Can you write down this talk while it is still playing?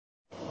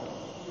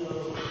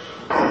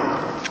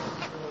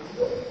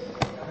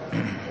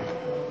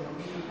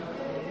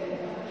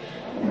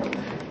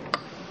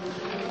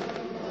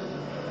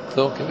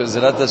Que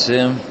Bezrat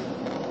Hashem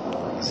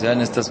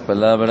sean estas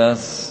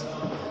palabras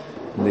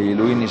de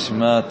Ilui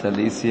Nishmat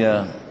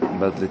Alicia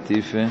Bat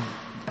Letife.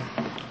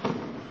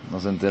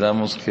 Nos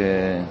enteramos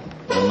que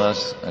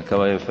además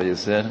acaba de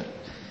fallecer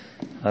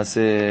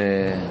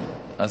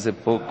hace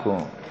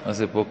poco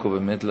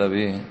Bemet la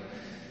vi,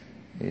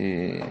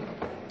 y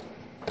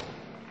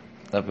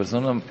la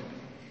persona,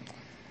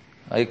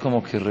 hay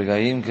como que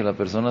regaim que la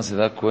persona se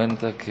da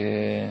cuenta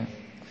que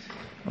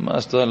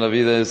además toda la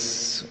vida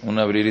es un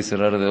abrir y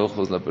cerrar de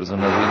ojos. La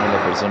persona viene,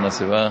 la persona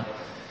se va,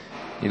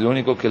 y lo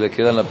único que le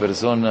queda a la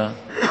persona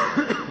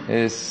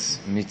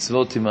es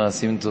mitzvot y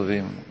maasim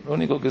tovim. Lo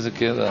único que se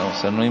queda, o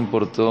sea, no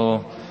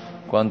importó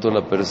cuánto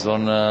la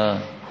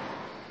persona,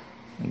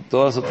 en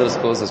todas otras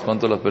cosas,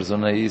 cuánto la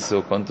persona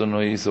hizo, cuánto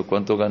no hizo,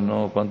 cuánto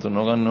ganó, cuánto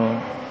no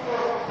ganó.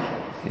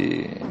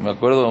 Y me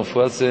acuerdo,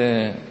 fue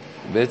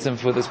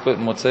después,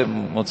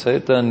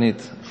 Motzei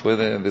Ta'anit,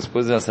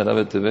 después de Asara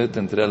Betebet,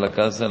 entré a la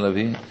casa, la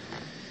vi,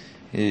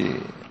 y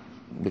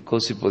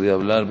Bekoshi podía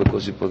hablar,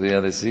 Bekoshi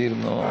podía decir,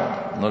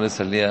 no le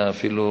salía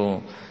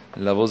filo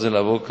la voz de la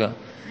boca,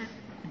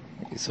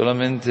 y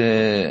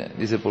solamente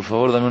dice, por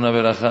favor, dame una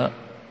verajá.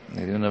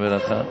 Me dio una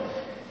verajá.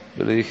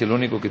 Yo le dije, lo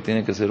único que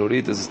tiene que hacer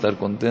ahorita es estar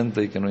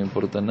contenta y que no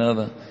importa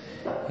nada.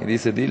 Y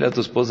dice, dile a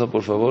tu esposa,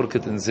 por favor, que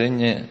te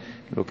enseñe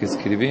lo que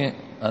escribí.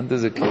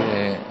 Antes de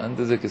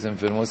que se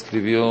enfermó,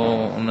 escribió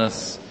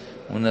unas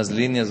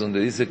líneas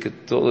donde dice que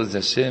todo es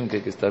de Hashem, que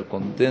hay que estar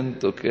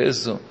contento, que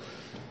eso.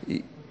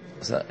 Y,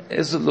 o sea,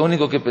 eso es lo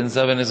único que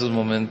pensaba en esos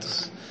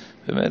momentos.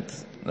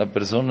 La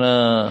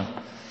persona,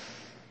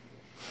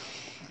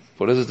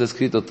 por eso está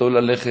escrito, todo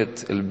la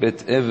lejet, el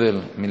bet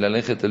evel, mi la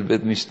lejet, el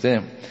bet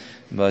mishte,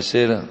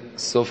 basher,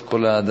 sof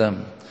kol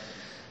adam.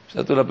 O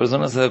sea, la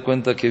persona se da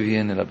cuenta que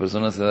viene, la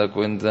persona se da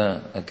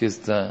cuenta, aquí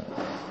está.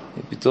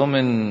 Y pitom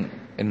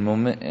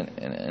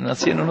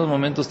así en unos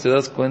momentos te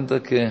das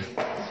cuenta que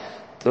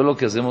todo lo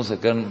que hacemos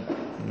acá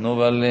no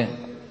vale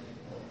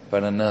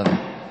para nada.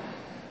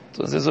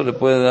 Entonces eso le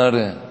puede dar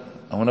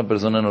a una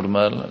persona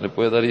normal, le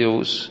puede dar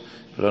Yehush,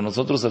 pero a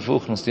nosotros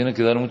Afuj nos tiene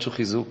que dar mucho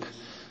Jizuk,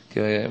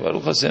 que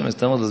Baruch Hashem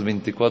estamos las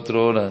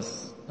 24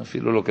 horas,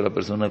 afilo lo que la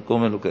persona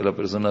come, lo que la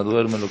persona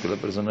duerme, lo que la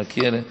persona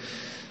quiere,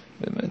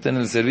 en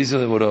el servicio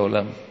de Borá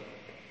Olam.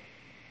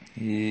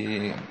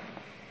 Y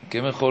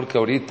qué mejor que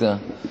ahorita,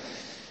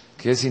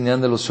 que es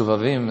Inyan de los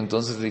Shobabim,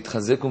 entonces le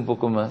itchazek un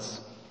poco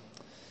más.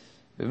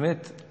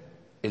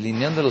 El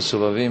Inyan de los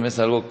Shobabim es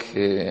algo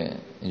que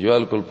yo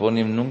al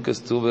Kolponim nunca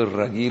estuve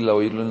ragil a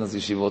oírlo en las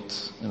yeshivot.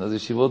 En las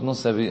yeshivot no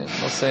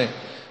se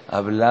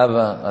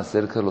hablaba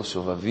acerca de los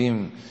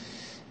Shobabim,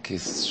 que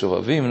es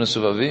Shobabim, no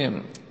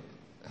Shobabim.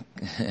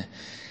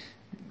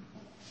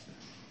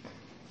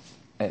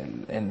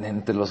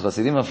 Entre los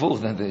Hasidim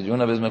Afuj, yo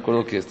una vez me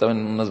acuerdo que estaba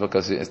en las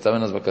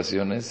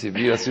vacaciones y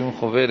vi así un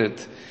joveret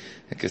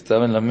que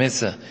estaba en la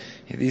mesa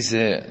y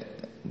dice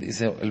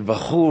el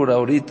Bajur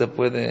ahorita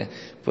puede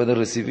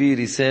recibir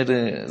y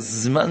ser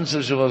Zman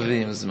shel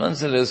Shobavim, Zman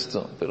shel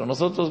esto, pero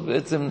nosotros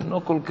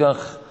no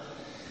kolkach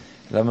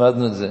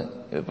lamadnu ze.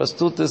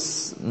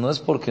 Pastutes no es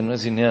porque no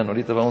es Inyan.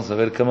 Ahorita vamos a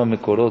ver Kama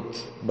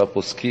Mekorot,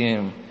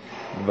 Baposkim,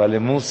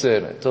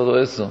 Balemuser, todo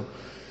eso,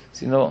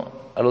 sino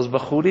a los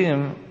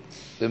Bajurim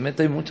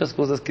hay muchas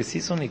cosas que sí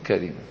son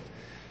ikarim,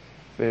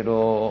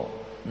 pero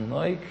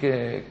no hay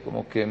que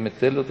como que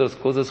meterle otras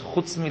cosas.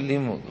 Chutz mi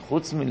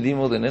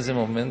limud en ese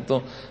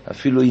momento,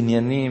 afilo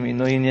inyanim y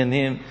no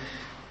inyanim.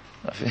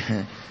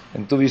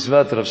 En Tu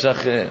Bishvat, Rav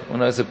Shach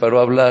una vez se paró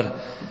a hablar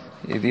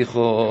y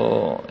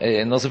dijo,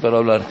 no se paró a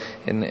hablar,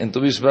 en Tu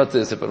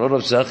Bishvat se paró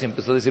Rav Shach y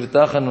empezó a decir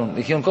Tajanun.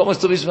 Dijeron, ¿cómo es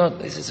Tu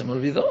Bishvat? Dice, se me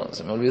olvidó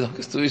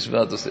que es Tu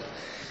Bishvat. O sea,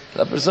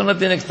 la persona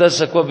tiene que estar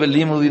shakua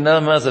belimud y nada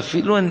más.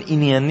 Afilo en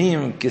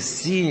inyanim, que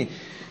sí,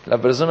 la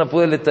persona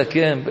puede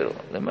letaquem, pero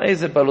además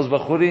dice, para los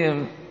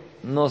bajurim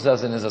no se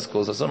hacen esas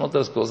cosas, son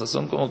otras cosas,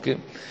 son como que,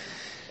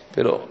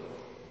 pero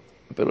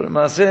el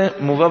maase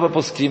mubaba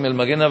poskim, el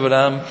Magen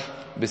Abraham,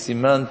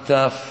 besiman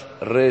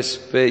taf, resh,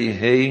 pei,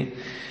 hei,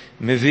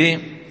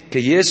 mevi,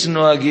 que yesh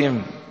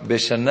noagim,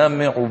 beshana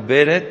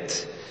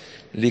me'uberet,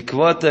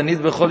 לקבוע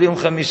תענית בכל יום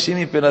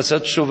חמישי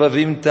מפרשת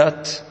שובבים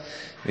תת,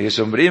 ויש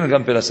אומרים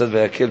גם פרשת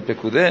ויקל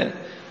פקודה,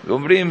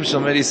 ואומרים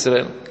שומר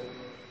ישראל.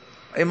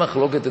 Hay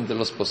מחלוקת entre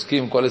los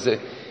poskim, cuál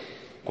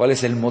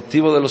es el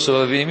motivo de los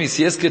shobabim, y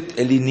si es que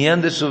el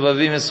inyan de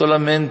shobabim es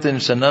solamente en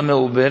shana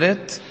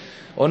meuberet,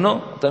 o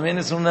no, también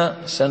es una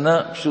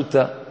shana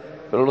pshuta.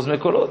 Pero los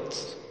mekorot,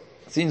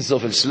 sin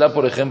sof, el shla,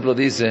 por ejemplo,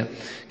 dice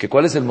que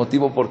cuál es el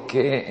motivo por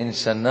qué en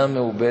shana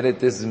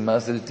meuberet es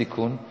más el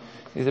tikkun.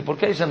 Dice, ¿por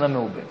qué hay shana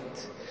meuberet?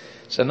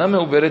 Shana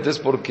meuberet es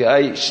porque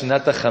hay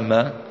shnata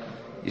chama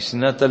y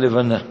shnata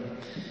levana.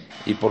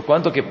 Y por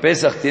cuanto que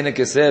Pesach tiene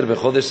que ser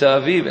Bejodesh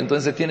Aviv,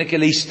 entonces tiene que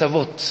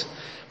leishtabot.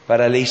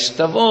 Para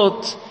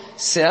leishtabot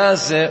se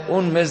hace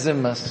un mes de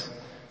más.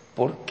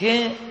 ¿Por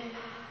qué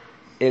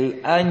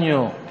el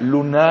año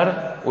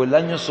lunar o el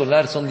año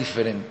solar son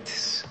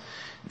diferentes?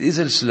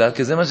 Dice el Shla,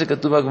 que es de más que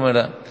tuvo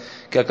Gemara,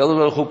 que Akadosh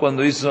Baruj Hu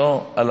cuando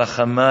hizo a la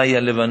Hamá y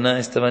a Levaná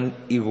estaban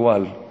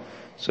igual.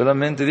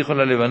 Solamente dijo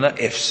la Levaná,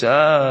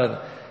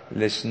 Efshar,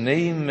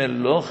 leshnei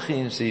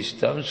melochim se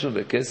ishtamshu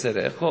bekeser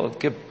echot,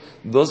 que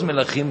dos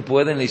melachim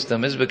pueden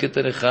ishtamesh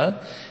beketer echad.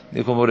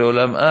 Dijo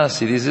Boreolam,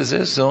 si dices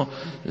eso,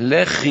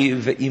 lechi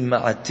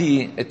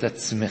veima'ati et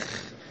atzmech.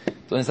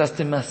 Entonces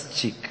hazte más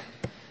chica.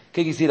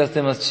 ¿Qué quisiera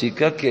hazte más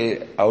chica?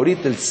 Que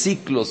ahorita el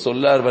ciclo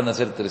solar van a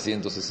ser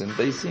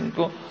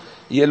 365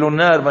 y el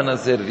lunar van a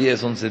ser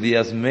 10, 11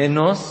 días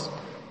menos.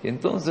 Y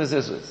entonces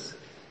eso es.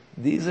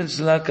 Dice el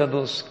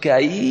Shlakados que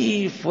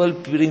ahí fue el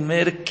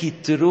primer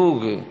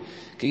kitrug,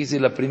 que dice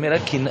la primera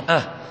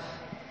kin'ah.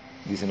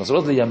 Dice,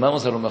 nosotros le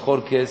llamamos a lo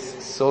mejor que es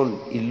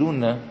sol y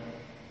luna,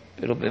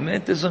 pero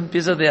obviamente eso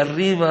empieza de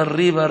arriba,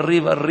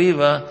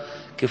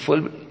 que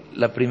fue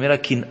la primera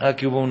kin'ah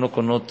que hubo uno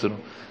con otro.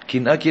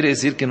 Kin'ah quiere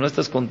decir que no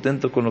estás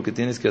contento con lo que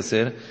tienes que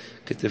hacer,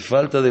 que te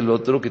falta del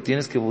otro, que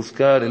tienes que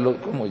buscar el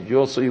otro, como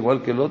yo soy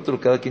igual que el otro,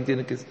 cada quien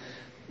tiene que...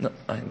 No,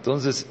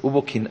 entonces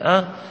hubo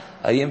kin'ah,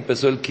 ahí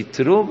empezó el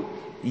kitrub,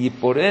 y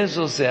por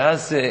eso se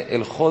hace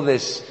el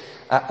Jodesh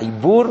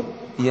Aibur,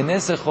 y en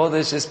ese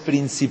Jodesh es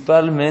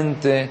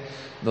principalmente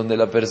donde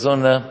la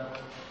persona,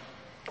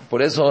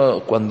 por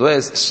eso cuando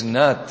es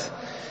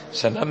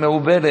Shana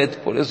Meuberet,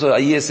 por eso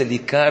ahí es el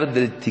Ikar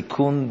del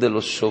Tikkun de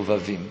los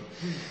Shobavim.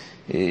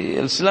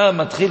 El Shla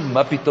Matchil,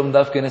 ma pitom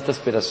davka en esta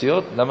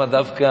esperación, lama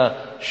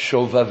davka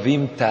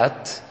Shobavim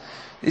tat,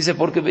 dice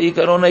porque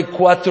Beikaron hay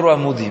 4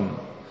 amudim.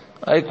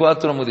 Hay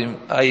 4 amudim.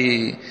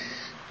 Hay,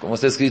 como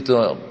está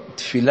escrito,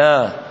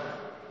 Tfilah,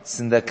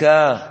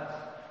 Tzedakah,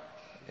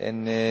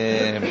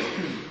 él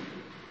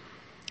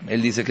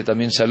dice que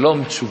también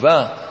Shalom,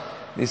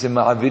 Tshuva, dice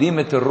Ma'avirim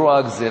et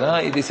Ruach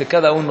Zerah, y dice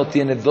cada uno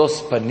tiene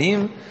 2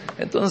 panim.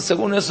 Entonces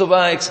según eso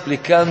va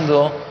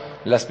explicando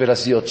la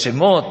aspiración.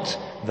 Shemot,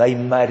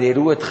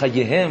 Vaimareru et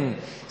Chayehem,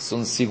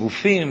 son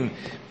sigufim,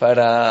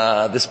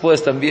 para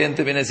después también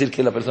te viene a decir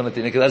que la persona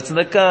tiene que dar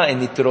tzedakah, en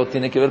Nitro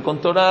tiene que ver con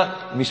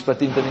Torah,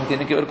 Mishpatim también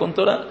tiene que ver con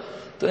Torah.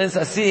 Entonces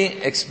así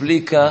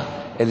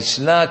explica el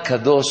Shla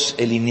Kadosh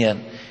el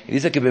Inyan. Y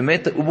dice que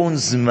Bemet hubo un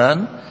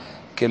zman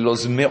que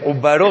los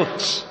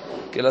meubarot,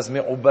 que las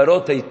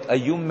meubarot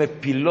hay un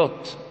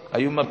mepilot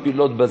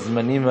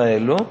bazmanim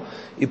aelo,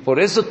 y por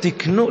eso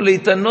tiknu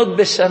leitanot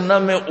beshana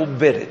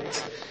meuberet.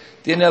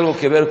 Tiene algo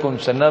que ver con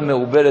shana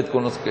meuberet,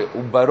 con los que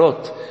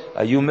ubarot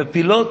hay un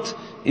mepilot,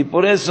 y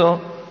por eso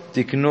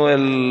tiknu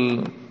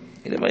el...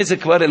 Y le dice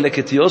que el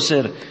Leket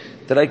Yosher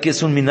trae que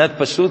es un minag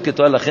pashut, que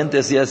toda la gente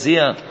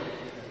hacía.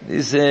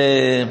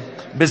 Dice,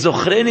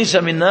 bezochreni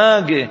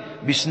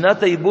shaminag,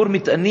 bishnat haibur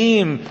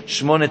mitanim,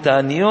 shmonet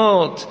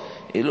ha'aniot,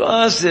 y lo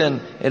hacen.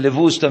 El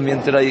Levush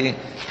también trae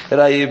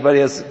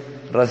varias,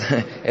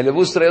 el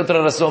Levush trae otra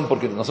razón,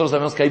 porque nosotros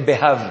sabemos que hay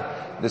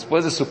Behav,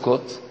 después de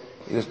Sukkot,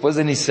 y después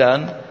de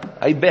Nisan,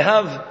 hay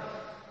Behav,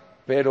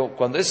 pero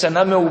cuando es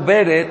Shana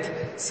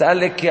Meuberet,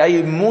 sale que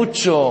hay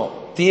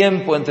mucho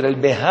tiempo entre el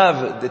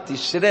Behav de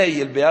Tishrei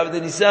y el Behav de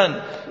Nisan,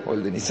 o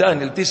el de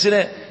Nisan y el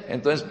Tishrei.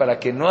 Entonces, para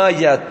que no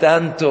haya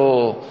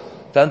tanto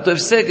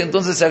efsek,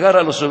 entonces se agarra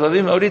a los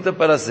shobabim ahorita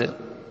para hacer.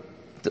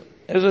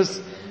 Eso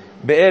es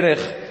be'erech,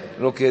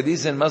 lo que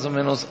dicen más o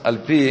menos al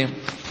pi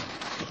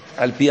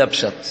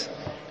apshat.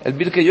 El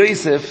Birkei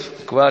Yosef,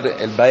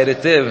 el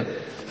Ba'eretev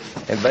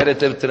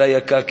trae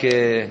acá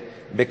que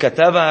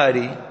bekatav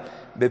ha'ari,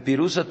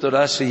 bepirush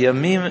haTorah,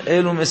 sheyamim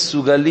elu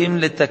mesugalim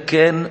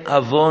letaken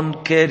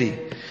avon keri,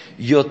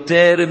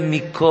 yoter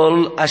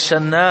mikol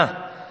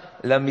ashana,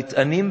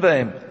 למטענים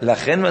בהם.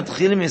 לכן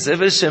מתחיל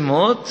מספר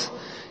שמות,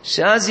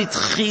 שאז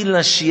התחיל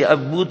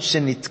השיעבוד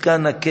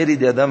שנתקן הקרי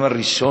לאדם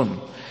הראשון,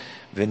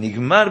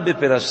 ונגמר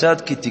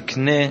בפרשת כי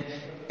תקנה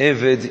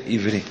עבד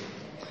עברי.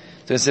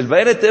 Entonces el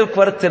Ba'eretev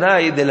כבר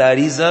trae de la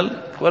Arizal,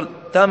 כבר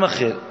tam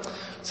אחר.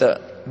 O sea,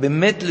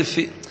 באמת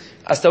לפי...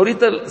 hasta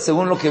ahorita,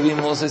 según lo que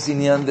vimos, es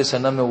Inyan de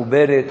Shana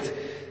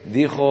Meuberet.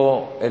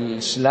 Dijo el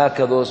Shla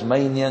Kadosh, ma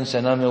inyan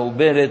Shana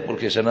Meuberet,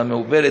 porque Shana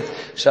Meuberet,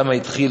 Shama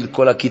Itchil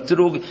Kol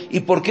HaKitrug.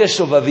 ¿Y por qué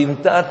Shobavim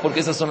Tat?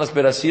 Porque esas son las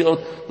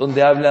perashiot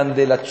donde hablan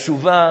de la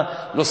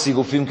tshuva, los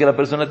sigufim que la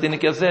persona tiene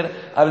que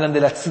hacer, hablan de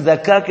la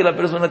tzedakah que la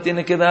persona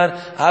tiene que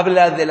dar,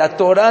 habla de la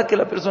Torah que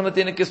la persona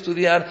tiene que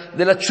estudiar,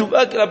 de la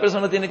tshuva que la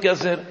persona tiene que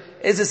hacer.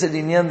 Ese es el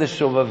inyan de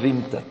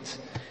Shobavim Tat.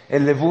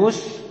 El Levush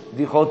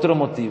dijo otro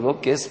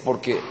motivo, que es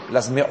porque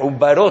las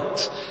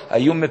meubarot,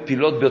 hay un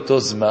mepilot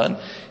beotozman,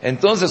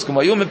 entonces como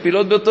hay un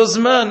mepilot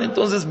beotozman,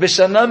 entonces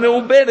beshana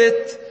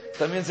meuberet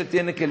también se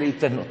tiene que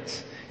leitanot.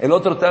 El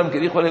otro tam que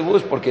dijo el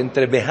Levush, porque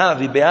entre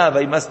behav y behav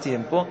hay más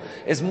tiempo,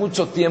 es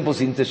mucho tiempo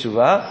sin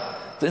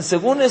teshuvah. Entonces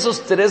según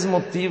esos 3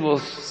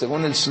 motivos,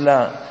 según el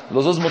Shla,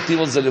 los 2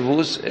 motivos del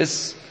Levush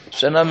es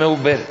shana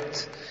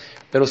meuberet.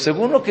 Pero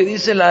según lo que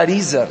dice la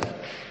Arizal,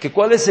 que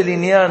cuál es el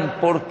inyan,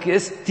 porque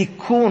es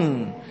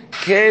tikkun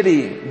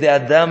Keri de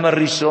Adam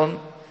Rishon.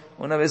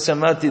 Una vez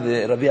Shamati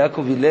de Rabbi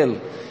Yaakov Hillel,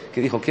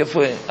 que dijo, ¿qué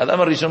fue?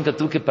 Adam Rishon que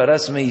tú que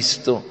paras me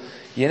histó.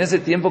 Y en ese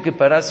tiempo que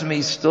paras me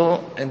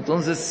histó,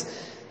 entonces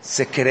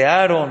se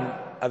crearon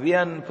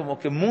habían como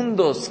que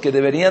mundos que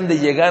deberían de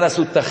llegar a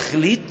su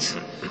tajlit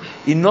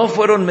y no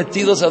fueron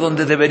metidos a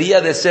donde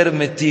debería de ser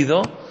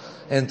metido.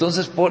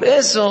 Entonces por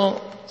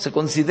eso se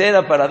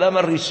considera para Adam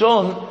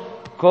Rishon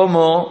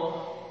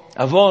como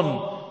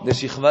Avon de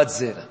Shichvat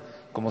Zera.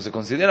 Como se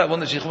considera Avon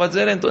de Shichvat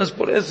Zera, entonces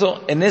por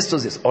eso en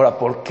estos días. Ahora,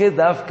 ¿por qué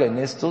Dafka en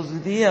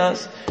estos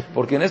días?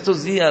 Porque en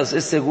estos días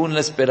es según la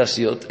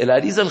esperación, el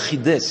Ariz al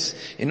Hidesh,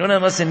 y no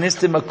nada más en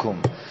este Makom,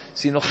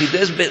 sino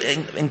Hidesh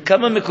en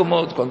Kama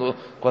Mekomot,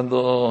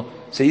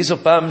 cuando se hizo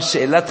Pam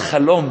She'elat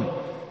Halom,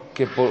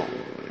 que por,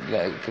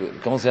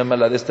 ¿cómo se llama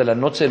la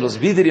noche de los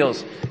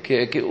vidrios?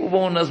 Que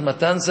hubo unas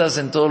matanzas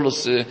en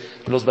todos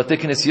los Batei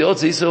Knesiot,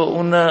 se hizo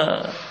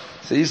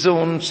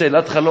un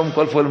She'elat Halom.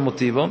 ¿Cuál fue el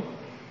motivo?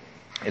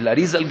 El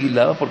Ariz al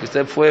Gilá, porque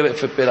este fue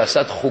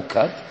Perashat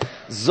Chukat,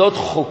 Zot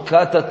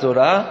Chukat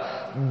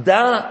HaTorah,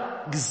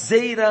 da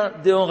Gzeira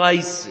de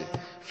Oraise.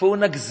 Fue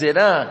una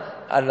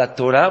Gzeira a la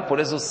Torah,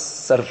 por eso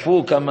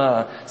Sarfu,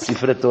 Kama,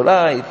 Sifre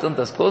Torah y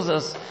tantas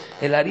cosas.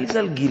 El Ariz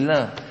al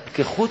Gilá,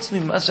 que Chutz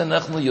Mimash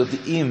Anachnu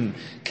Yodim,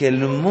 que el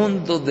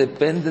mundo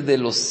depende de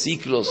los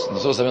ciclos.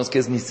 Nosotros sabemos que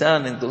es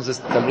Nisan, entonces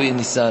Talui en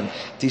Nisan.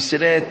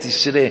 Tishre,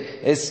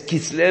 es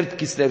Kislev,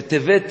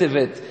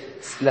 Tevet.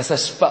 Las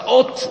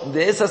ashpaot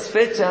de esas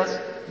fechas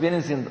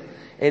vienen siendo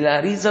el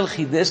Ariz al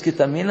Hidesh, que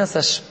también las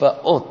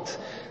ashpaot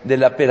de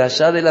la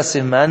perashá de la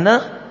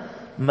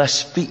semana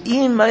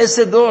mashpi'im a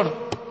ese dor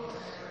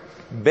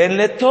ben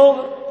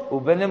letov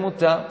u ben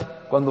lemutah.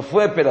 Cuando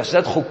fue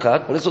perashat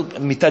Chukat, por eso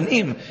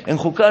mitanim en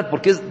Chukat,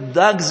 porque es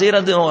dag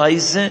zera de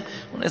oraise.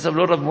 Una vez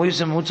habló Rav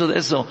Moishe mucho de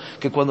eso,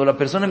 que cuando la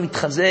persona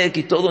mitchazek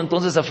y todo,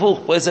 entonces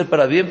afuj puede ser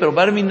para bien, pero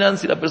barminan,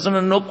 si la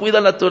persona no cuida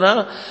la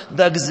Torah,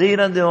 dag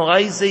zera de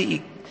oraise,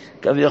 y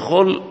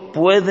Kaviahol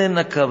pueden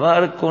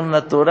acabar con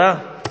la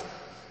Torah.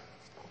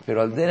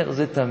 Pero al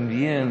derze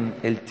también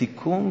el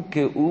tikkun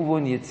que hubo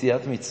en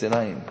Yetziat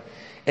Mitzrayim,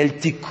 el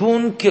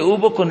tikkun que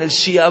hubo con el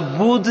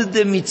shiabud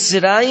de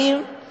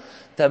Mitzrayim,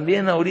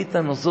 también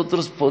ahorita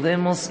nosotros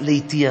podemos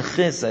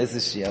leitiajes a ese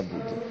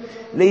shiabud,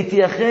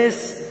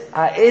 leitiajes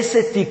a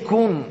ese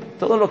tikkun.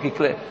 Todo lo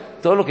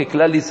que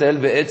Klal Israel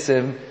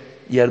be'etzem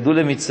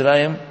yardule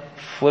Mitzrayim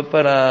fue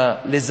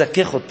para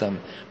lezakejotam,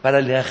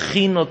 para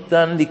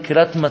leachinotam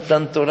likrat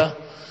matan Torah.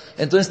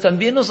 Entonces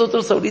también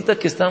nosotros ahorita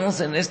que estamos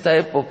en esta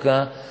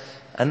época,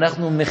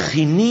 anachnu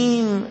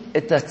mechinim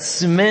et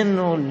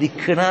atzmenu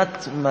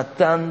likrat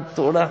matan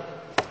Torah.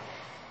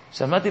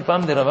 Shamati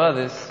pam de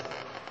Rabades,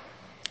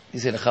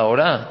 dice el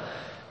Jaorá,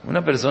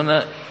 una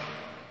persona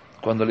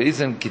cuando le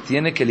dicen que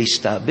tiene que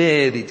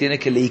leishtabed y tiene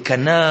que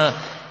leikaná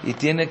y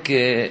tiene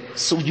que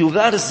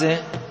subyugarse,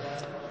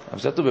 o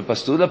sea,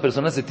 la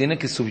persona se tiene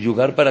que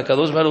subyugar para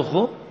Kadosh Baruj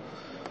Hu.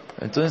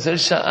 Entonces el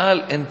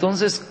Sha'al,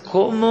 entonces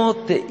 ¿cómo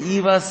te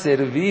iba a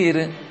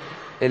servir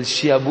el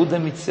Shiabud de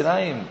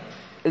Mitzrayim?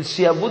 El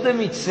Shiabud de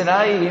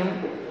Mitzrayim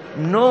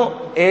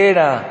no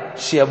era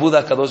Shiabud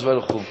a Kadosh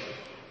Baruj Hu,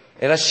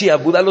 era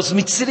Shiabud a los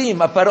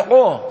Mitzrim, a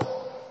Paró.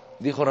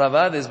 Dijo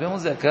Rabades,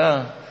 vemos de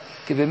acá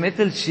que bemet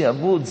el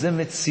Shiabud ze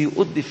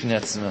metziut bifnei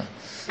atzma,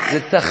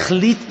 ze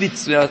tachlit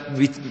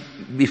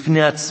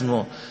bifnei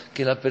atzmo,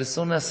 que la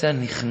persona sea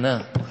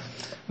nichna.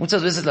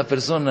 Muchas veces la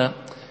persona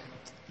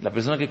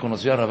que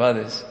conoció a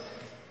Rabades,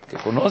 que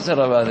conoce a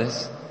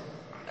Rabades,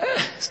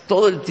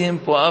 todo el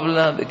tiempo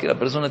habla de que la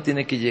persona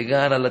tiene que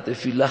llegar a la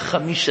tefilá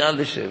Hamisha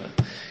Lesheva,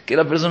 que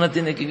la persona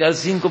tiene que llegar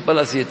 5 para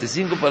las 7,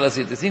 5 para las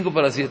 7, 5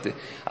 para las 7.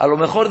 A lo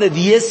mejor de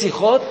 10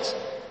 hijot,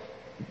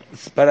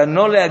 para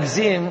no le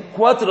agzim,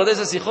 4 de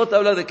esas hijot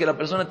habla de que la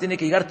persona tiene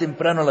que llegar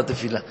temprano a la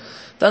tefila.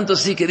 Tanto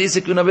así que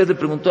dice que una vez le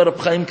preguntó a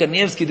Rab Chaim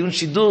Kanievski de un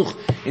shidduch,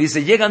 y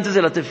dice, ¿llega antes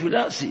de la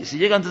tefila? Sí, si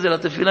llega antes de la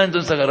tefila,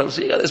 entonces agárralo.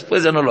 Si llega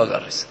después, ya no lo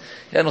agarres.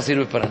 Ya no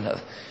sirve para nada.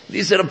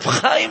 Dice Rab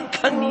Chaim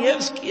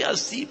Kanievski,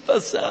 así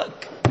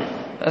pasak.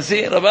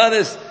 Así,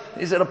 Rabades,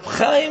 dice Rab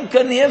Chaim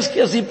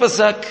Kanievski, así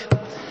pasak.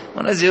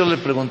 Una vez yo le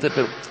pregunté,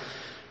 pero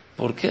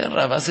 ¿por qué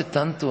Rab hace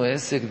tanto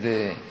ese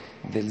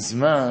del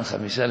Zman,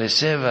 Hamisha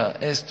Lesheva,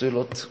 esto y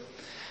lo otro?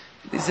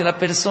 Dice, la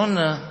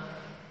persona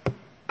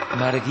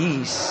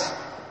marguish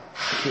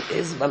que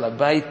es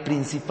balabait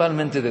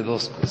principalmente de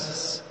 2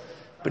 cosas.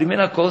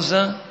 Primera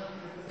cosa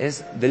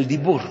es del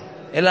dibur,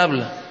 él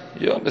habla.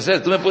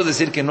 Tú me puedes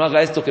decir que no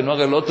haga esto, que no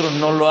haga el otro,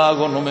 no lo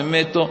hago, no me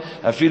meto,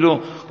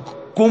 afilo,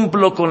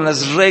 cumplo con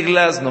las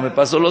reglas, no me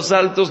paso los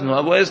saltos, no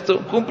hago esto,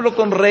 cumplo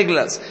con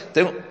reglas.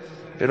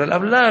 Pero el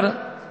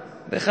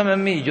hablar, déjame a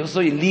mí, yo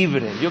soy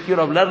libre, yo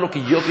quiero hablar lo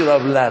que yo quiero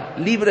hablar,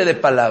 libre de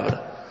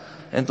palabra.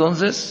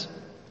 Entonces,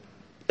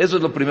 eso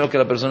es lo primero que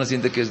la persona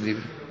siente que es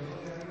libre.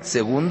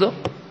 Segundo,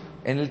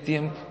 en el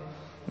tiempo.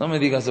 No me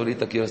digas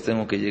ahorita que horas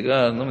tengo que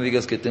llegar, no me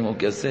digas qué tengo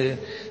que hacer.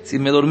 Si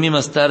me dormí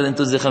más tarde,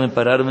 entonces déjame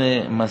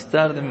pararme más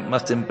tarde,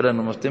 más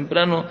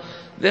temprano.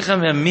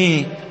 Déjame a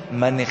mí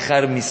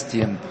manejar mis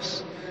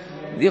tiempos.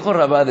 Dijo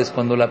Rabades,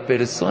 cuando la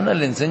persona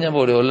le enseña a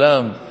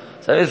Boreolam,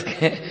 ¿sabes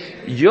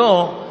qué?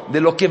 Yo, de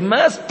lo que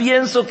más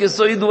pienso que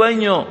soy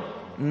dueño,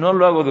 no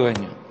lo hago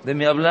dueño. De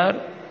mi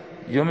hablar,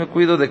 yo me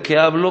cuido de qué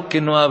hablo, qué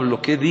no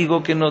hablo, qué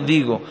digo, qué no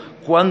digo.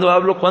 ¿Cuándo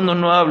hablo? ¿Cuándo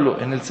no hablo?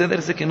 En el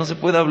Seder sé que no se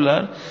puede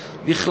hablar.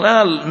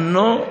 Bichlal,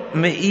 no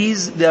me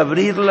hice de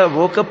abrir la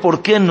boca.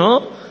 ¿Por qué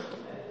no?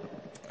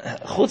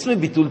 Chutz me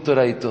bitul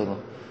Torah y todo.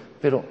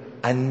 Pero,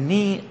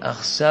 Ani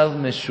achshav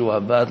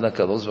meshuabad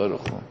lakadosh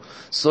baruch hu.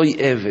 Soy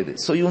Eved,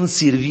 soy un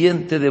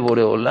sirviente de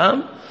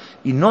Boreolam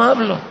y no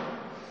hablo.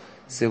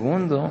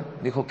 Segundo,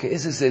 dijo que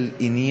ese es el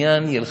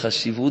inyan y el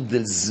hashivut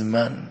del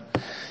zman.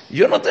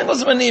 Yo no tengo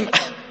zmanim.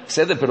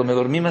 Seder, pero me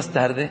dormí más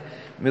tarde,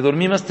 me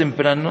dormí más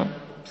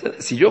temprano.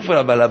 Si yo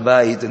fuera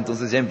balabait,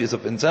 entonces ya empiezo a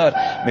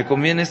pensar, me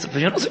conviene esto,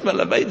 pero yo no soy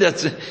balabait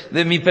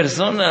de mi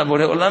persona.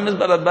 Boreolam es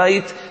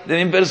balabait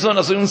de mi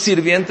persona, soy un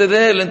sirviente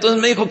de él. Entonces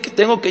me dijo que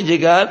tengo que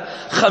llegar,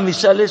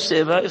 Hamisha le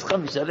Sheva, es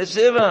Hamisha le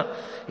Sheva.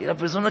 Y la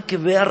persona que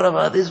ve a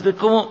Rabades ve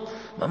como,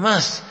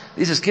 mamás,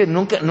 dices que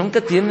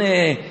nunca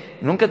tiene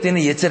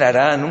Yetzer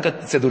Hará,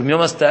 nunca se durmió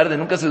más tarde,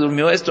 nunca se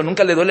durmió esto,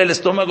 nunca le duele el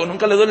estómago,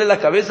 nunca le duele la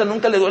cabeza,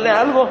 nunca le duele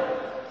algo.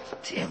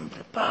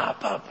 Siempre, pa.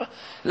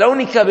 La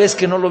única vez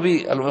que no lo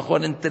vi, a lo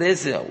mejor en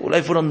 13,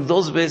 ahí fueron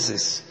 2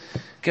 veces.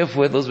 ¿Qué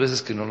fue 2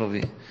 veces que no lo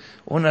vi?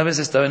 Una vez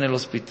estaba en el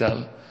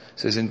hospital,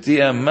 se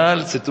sentía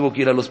mal, se tuvo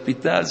que ir al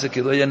hospital, se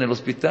quedó allá en el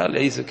hospital y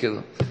ahí se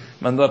quedó.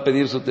 Mandó a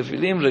pedir su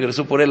tefilim,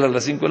 regresó por él a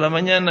las 5 de la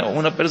mañana,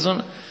 una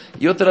persona.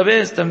 Y otra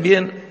vez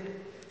también,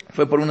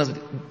 fue por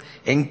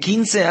en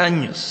 15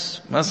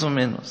 años, más o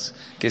menos,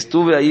 que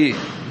estuve ahí,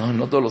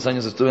 no todos los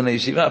años estuve en la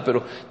yeshiva,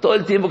 pero todo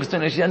el tiempo que estuve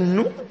en la yeshiva,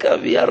 nunca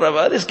había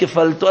rabades que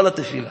faltó a la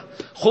tefila.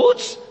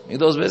 Jutz, y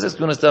 2 veces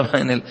que uno estaba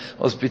en el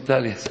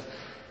hospital.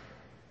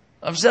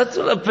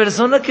 La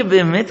persona que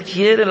Bemet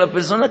quiere, la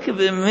persona que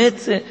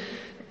Bemet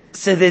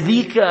se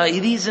dedica y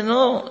dice,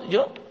 no,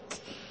 yo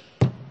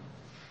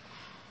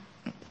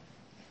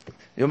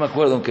me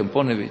acuerdo que en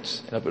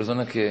Ponevich, la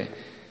persona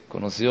que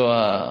conoció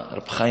a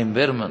Reb Chaim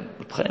Berman,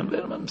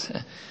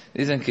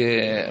 dicen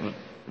que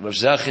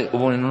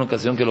hubo en una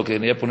ocasión que lo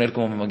quería poner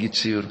como Mamagit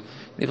Shiur.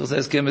 Dijo,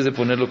 ¿sabes qué? En vez de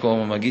ponerlo como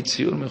Mamagit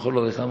Shiur, mejor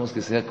lo dejamos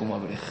que sea como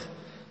Abrej.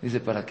 Dice,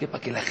 ¿para qué?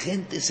 Para que la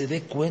gente se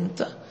dé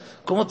cuenta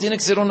cómo tiene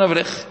que ser un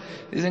Abrej.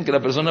 Dicen que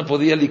la persona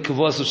podía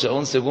likvo a su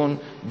shaón según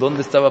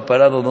dónde estaba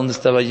parado, dónde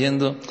estaba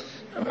yendo.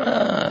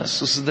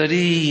 Sus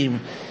darim,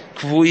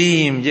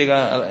 kvuim,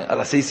 llega a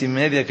las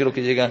 6:30, creo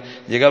que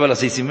llegaba a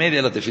las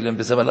 6:30, la tefila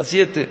empezaba a las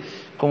 7,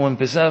 ¿cómo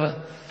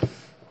empezaba?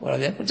 Bueno,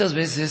 había muchas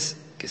veces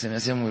que se me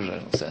hacía muy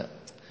raro, o sea,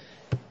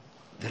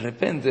 de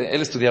repente,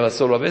 él estudiaba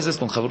solo a veces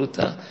con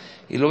Jabruta,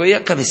 y lo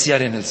veía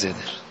cabecear en el Seder.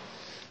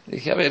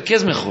 Dije, a ver, ¿qué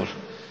es mejor?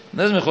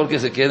 ¿No es mejor que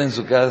se quede en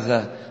su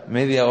casa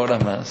media hora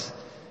más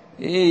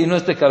y no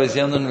esté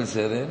cabeceando en el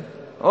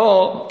Seder?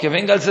 O que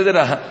venga al Seder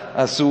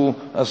a su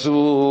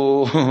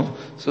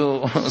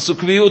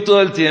kviut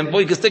todo el tiempo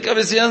y que esté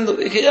cabeceando.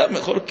 Dije, ya,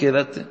 mejor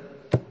quédate.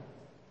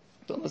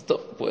 Todo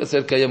esto puede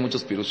ser que haya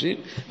muchos pirushim,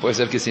 puede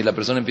ser que si la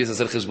persona empieza a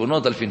hacer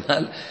heshbonot al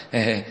final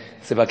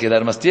se va a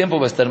quedar más tiempo,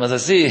 va a estar más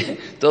así,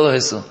 todo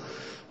eso.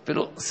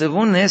 Pero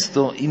según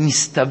esto, y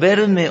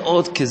mistaber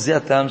meod que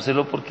sea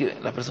tamselo, porque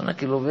la persona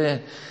que lo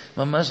ve,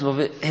 mamás lo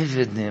ve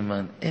Eved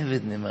Neman,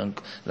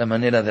 la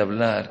manera de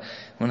hablar.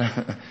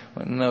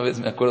 Una vez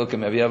me acuerdo que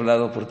me había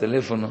hablado por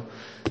teléfono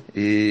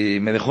y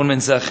me dejó un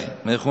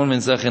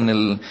mensaje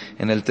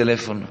en el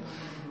teléfono.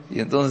 Y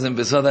entonces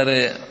empezó a dar,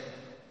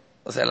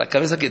 o sea, la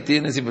cabeza que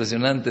tiene es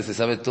impresionante, se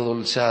sabe todo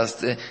el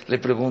shast, le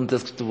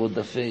preguntas que tuvo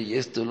da fe y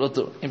esto, el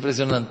otro,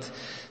 impresionante.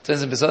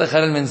 Entonces empezó a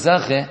dejar el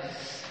mensaje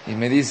y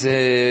me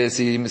dice,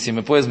 si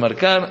me puedes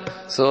marcar,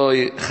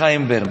 soy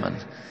Chaim Berman.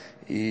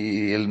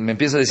 Y él me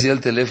empieza a decir el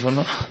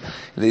teléfono,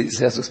 le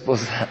dice a su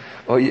esposa,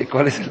 oye,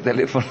 ¿cuál es el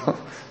teléfono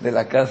de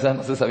la casa?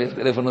 No se sabía el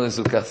teléfono de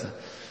su casa.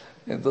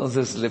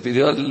 Entonces le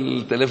pidió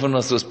el teléfono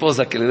a su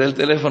esposa que le dé el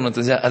teléfono,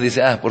 entonces ya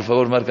dice, por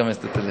favor, márcame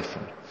este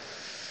teléfono.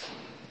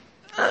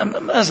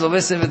 Más lo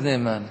ves Eved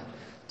Neman.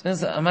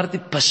 Entonces, amarte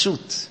pashut,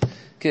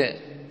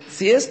 que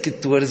si es que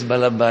tú eres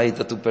balabait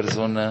a tu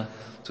persona,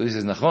 tú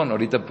dices, Najón,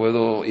 ahorita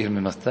puedo irme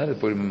más tarde,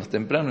 puedo irme más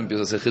temprano,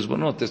 empiezo a hacer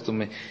heshbonot, esto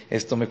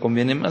me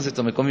conviene más,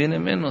 esto me conviene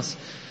menos.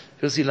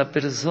 Pero si la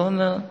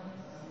persona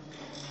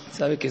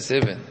sabe que se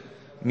ven,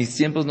 mis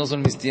tiempos no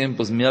son mis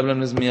tiempos, mi habla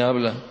no es mi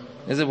habla,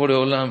 es de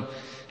Boreolam.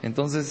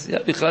 Entonces,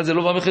 ya, fíjate, se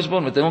lo va a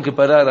heshbon, me tengo que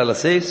parar a las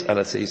 6, a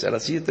las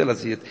 7, a las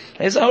 7.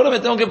 A esa hora me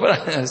tengo que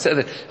parar.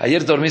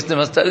 Ayer dormiste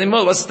más tarde, ni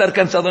modo, vas a estar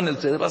cansado en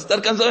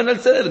el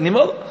Seder, ni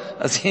modo.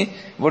 Así,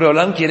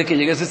 Boreolam quiere que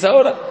llegues a esa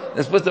hora,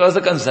 después te vas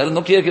a cansar,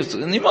 no quiere que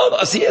ni modo,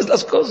 así es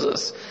las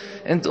cosas.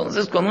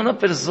 Entonces, cuando una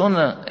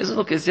persona, eso es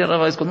lo que decía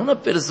Rabá, cuando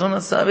una persona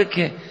sabe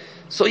que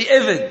soy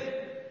Eved,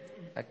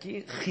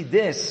 aquí,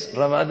 Hides,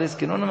 Rabá, es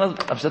que no nomás,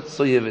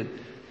 soy Eved,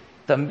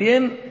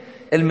 también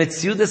el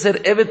metziut de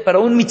ser Eved para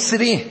un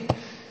mitzri.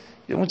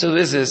 Yo muchas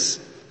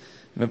veces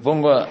me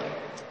pongo a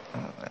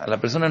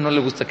la persona no le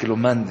gusta que lo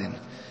manden.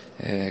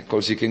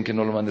 Kol shiken que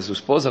no lo mande su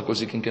esposa, kol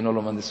shiken que no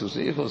lo mande sus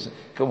hijos.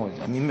 ¿Cómo?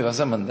 ¿A mí me vas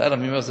a mandar? ¿A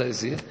mí me vas a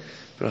decir?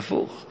 Pero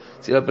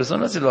si la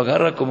persona se lo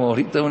agarra como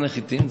ahorita un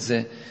ejitín,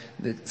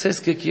 ¿sabes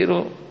qué?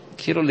 Quiero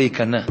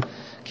leikaná.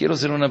 Quiero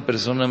ser una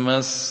persona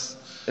más.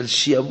 El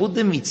shiabud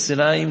de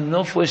Mitzrayim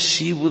no fue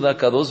shibud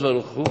akadosh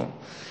baruch hu.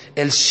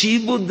 El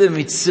shibud de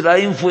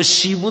Mitzrayim fue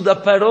shibud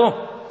a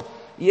Paró.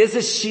 Y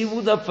ese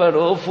shibud a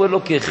Paró fue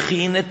lo que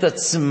gine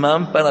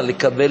tatzman para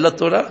lekabel la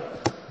Torah.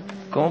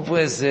 ¿Cómo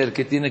puede ser?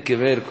 ¿Qué tiene que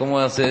ver? ¿Cómo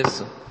hace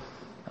eso?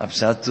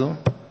 Abshatu,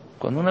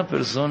 cuando una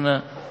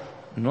persona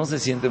no se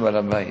siente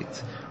balabait,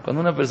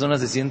 cuando una persona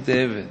se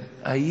siente eved,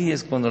 ahí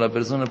es cuando la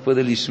persona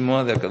puede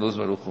lishmoa de Akadosh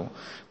Baruj Hu,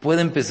 puede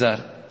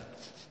empezar.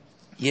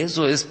 Y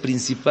eso es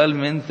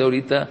principalmente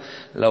ahorita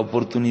la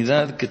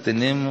oportunidad que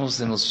tenemos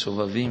en los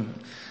shobabim,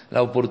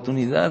 la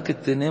oportunidad que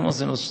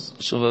tenemos en los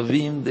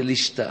shobabim de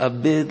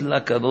lishta'abed la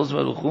Akadosh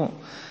Baruj Hu.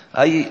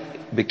 Hay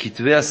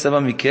Bekitvei Asaba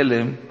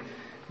Mikelem,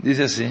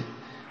 dice así,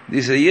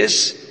 dice,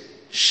 יש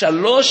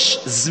 3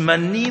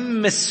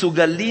 זמנים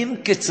מסוגלים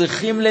que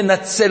צריכים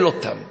לנצל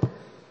אותם.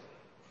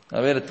 A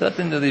ver,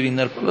 traten de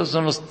adivinar cuáles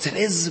son los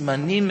 3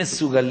 זמנים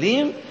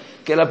מסוגלים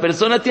que la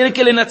persona tiene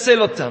que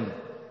לנצל אותם.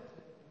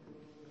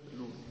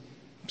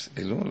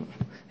 Elul.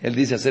 Él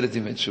dice hacer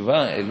etimet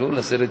shuvah, Elul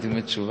hacer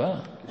etimet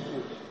shuvah.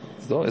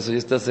 No, eso ya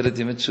está hacer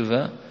etimet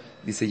shuvah.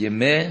 Dice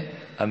Yemé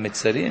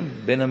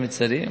Ametzarim, Ben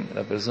Ametzarim,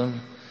 la persona.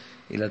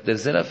 Y la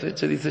tercera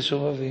fecha dice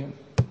Shobabim.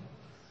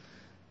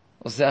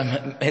 O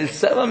sea, el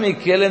Saba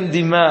Mikel en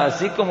Dima,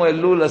 así como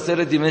Elul hacer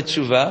etimet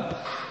shuvah,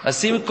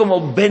 así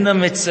como Ben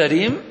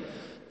Ametzarim,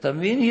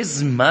 también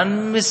es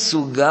man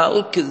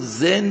mesugal que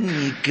zen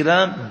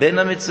nikra Ben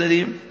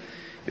Ametzarim.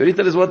 Y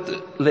ahorita les voy a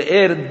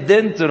leer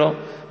dentro,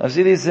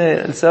 así dice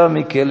el Saba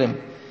Mikelem.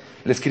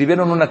 Le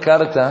escribieron una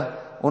carta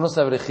unos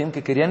abrejim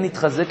que querían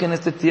nitchazek en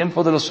este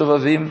tiempo de los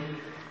shobavim.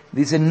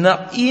 Dice,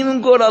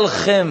 Na'im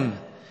goralchem,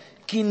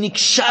 ki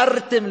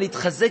nikshartem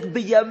litchazek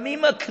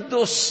beyamim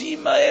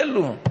akdoshim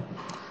haelu.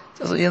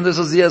 ¿Estás oyendo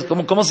esos días?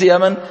 ¿Cómo se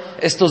llaman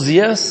estos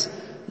días?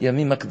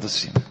 Yamim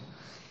akdoshim.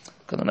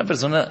 Cuando una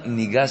persona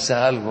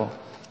nigasha algo,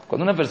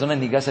 cuando una persona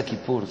nigasha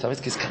Kippur,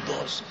 ¿sabes qué es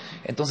Kadosh?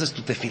 Entonces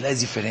tu tefilá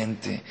es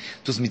diferente,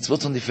 tus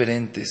mitzvot son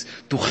diferentes,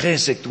 tu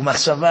cheshek, tu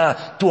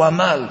machshavá, tu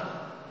amal.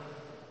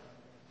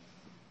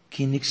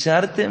 כי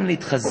נקשרתם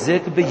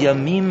להתחזק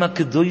בימים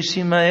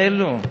הקדושים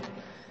האלו.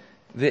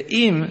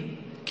 ואם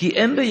כי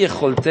אין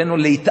ביכולתנו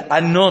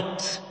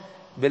להתענות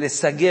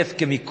ולסגף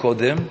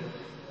כמקודם,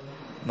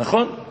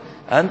 נכון?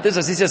 antes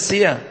así se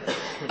hacía,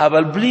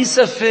 אבל בלי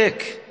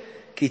ספק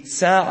כי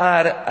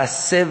צער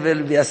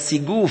הסבל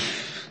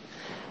והסיגוף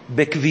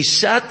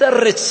בכבישת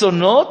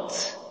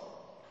הרצונות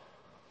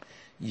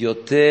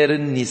יותר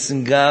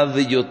נשגב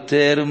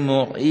ויותר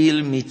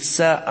מועיל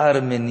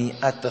מצער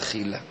מניעת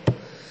אכילה.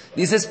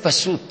 Dices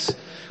pashut,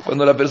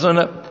 cuando la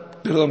persona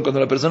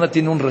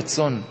tiene un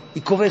rezón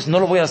y kovesh,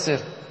 no lo voy a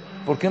hacer.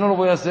 ¿Por qué no lo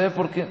voy a hacer?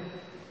 Porque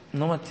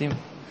no matim.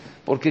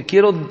 Porque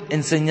quiero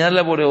enseñarle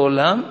a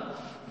Boreolam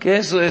que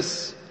eso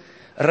es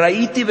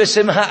Raiti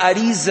beshem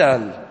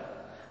ha'arizal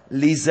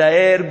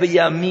lizaer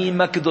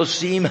beyamim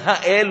akdoshim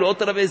ha'elu,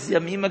 otra vez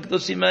yamim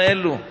akdoshim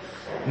ha'elu,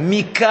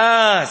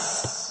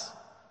 mikas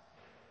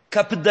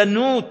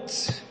kapdanut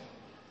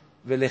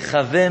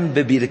velechavem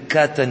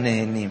bebirkat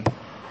hanehenim.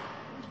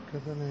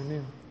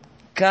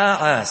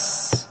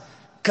 כעס,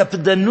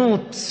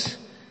 קפדנות,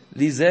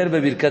 להיזהר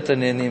בברכת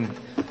הנהנים.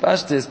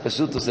 Pashtes,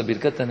 pashut, o sea,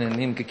 birkat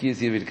hanenim, ¿qué quiere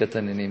decir birkat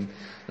hanenim?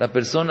 La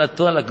persona,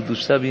 toda la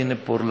kedusha viene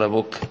por la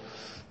boca.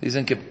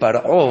 Dicen que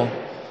Paró,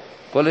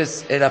 ¿cuál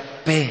es? Era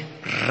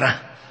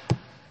Perra.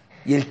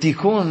 Y el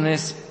tikkun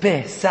es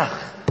Pesach,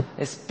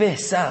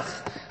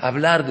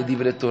 hablar de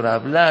Divrei Torah,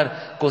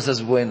 hablar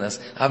cosas buenas,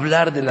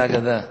 hablar de la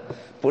Agadá.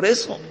 Por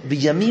eso,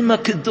 Viyamim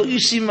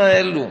Kedoshim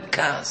haelu,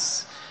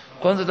 Kas.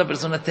 Cuando la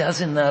persona te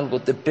hacen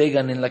algo, te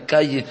pegan en la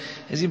calle,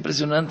 es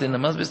impresionante, nada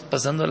más ves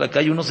pasando a la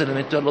calle, uno se le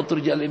metió al otro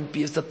y ya le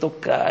empieza a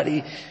tocar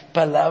y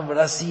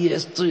palabras y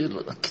esto y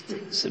lo,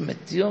 ¿qué se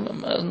metió,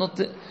 mamá?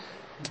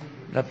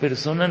 La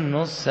persona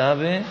no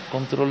sabe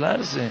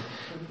controlarse,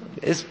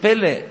 es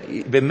pele,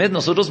 y Bemet,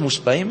 nosotros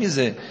mushpaim,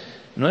 dice,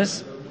 no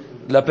es,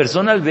 la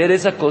persona al ver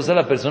esa cosa,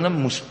 la persona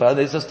mushpa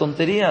de esas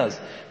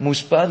tonterías,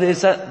 mushpa de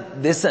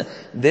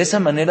esa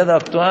manera de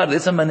actuar, de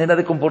esa manera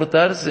de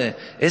comportarse.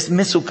 Es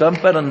mesukam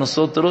para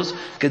nosotros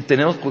que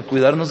tenemos que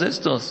cuidarnos de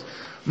estos.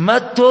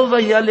 Ma tov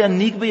haya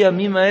leanik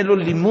beyamim haelu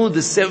limud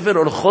sefer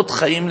orchot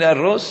chaim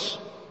learosh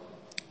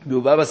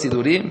והובא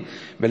בסידורים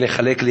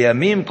ולחלק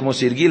לימים כמו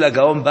שהרגיל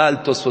הגאון בעל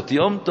תוספות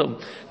יום טוב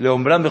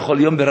לאומרם בכל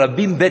יום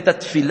ברבים בית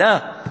התפילה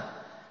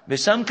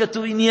ושם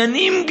כתוב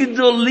עניינים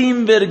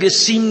גדולים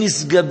ברגשים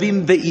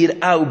נשגבים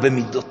ביראה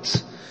ובמידות.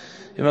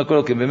 Yo me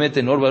acuerdo que באמת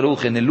en Or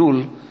Baruch, en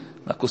Elul,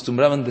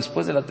 acostumbraban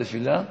después de la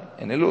tefilá,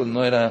 en Elul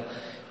no era,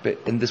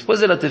 después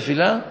de la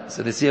tefilá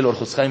se decía el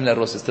Orchos Chaim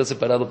Learrosh, está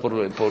separado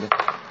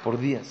por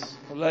días.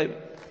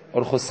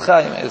 Orchos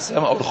Chaim, se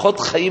llama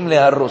Orchot Chaim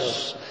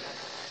Learrosh.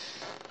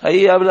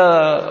 Ahí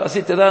habla,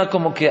 así te da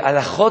como que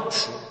alajot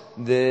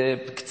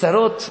de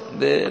ktsarot,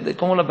 de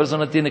cómo la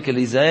persona tiene que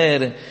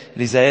lizaer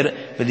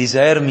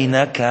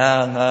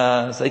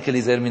minakas, hay que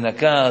lizaer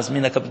minakas,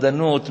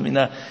 minakapdanut,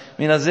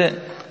 minaze.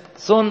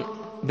 Son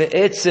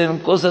be'etzem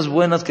cosas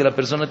buenas que la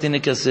persona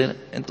tiene que hacer.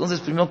 Entonces,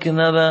 primero que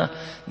nada,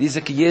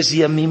 dice que yesh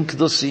yamim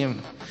kdoshim.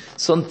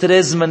 Son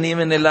 3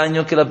 manim en el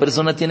año que la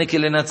persona tiene que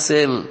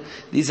lenatzel.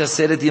 Dice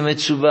Aseret Yemei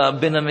Teshuvah,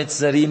 Ben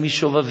Hametzarim y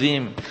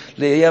Shobabim.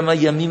 Le llama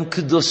Yamim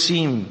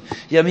Kdoshim.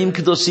 Yamim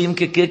Kdoshim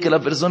que la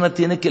persona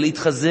tiene que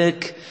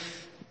leitchazek.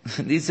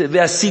 Dice,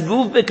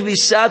 Ve'asiguv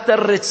bekvishat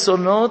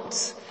haretzonot,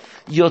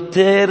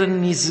 yoter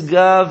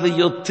nisgav,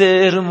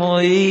 yoter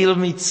moil,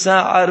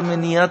 mitza'ar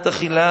meniat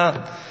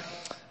achila.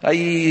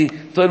 Hay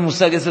todo el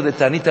musag ese de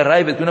Tanita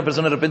Raibet, que una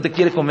persona de repente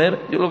quiere comer.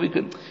 Yo lo vi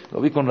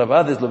con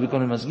Rabades, lo vi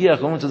con el Masguía,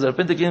 como muchos de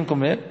repente quieren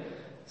comer,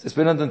 se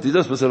esperan tantito,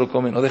 después se lo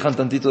comen, o dejan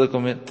tantito de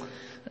comer.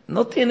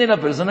 No tiene la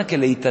persona que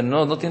le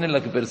itanó, no tiene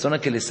la persona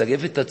que le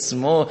sagefe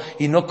tatzmo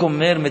y no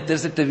comer,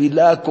 meterse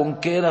tevilá, con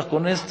quera,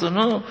 con esto,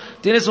 no.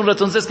 Tienes un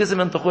ratón, ¿sabes qué se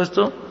me antojó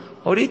esto?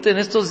 Ahorita, en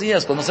estos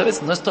días, cuando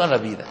sabes, no es toda la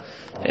vida.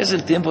 Es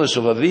el tiempo de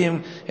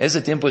Shobabim,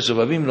 ese tiempo de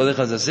Shobabim lo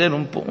dejas de hacer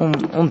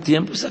un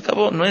tiempo y se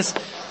acabó, no es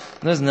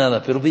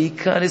nada, pero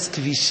בעיקר es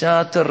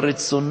כבישת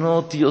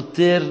הרצונות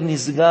יותר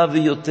נשגב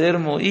ויותר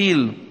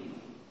מועיל.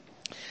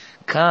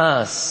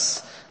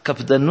 כעס,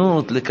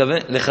 קפדנות,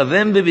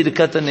 לכוון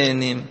בברכת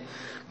הנהנים.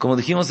 Como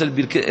dijimos el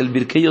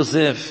Birkei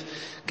Yosef,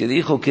 que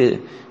dijo que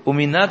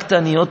ומנהג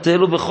תעניות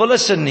אלו בכל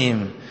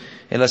השנים,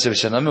 אלא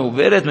שבשנה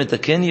מעוברת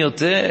מתקן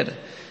יותר.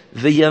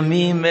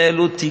 וימים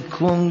אלו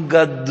תיקון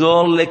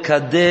גדול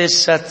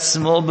לקדש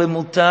עצמו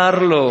במותר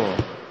לו.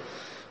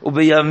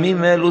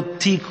 ובימים אלו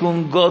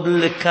תיקון גודל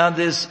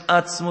לקדש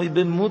עצמו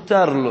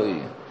במותר לו,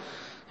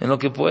 en lo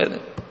que puede.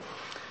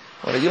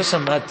 Ahora yo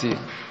Shamati,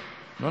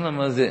 no nada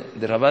más de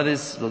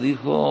Rabades, lo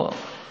dijo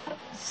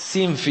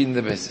sin fin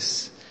de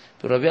veces,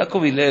 pero Rabbi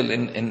Yaakov Hillel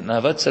en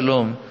Ahavat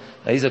Shalom,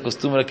 ahí se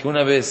acostumbra que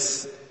nada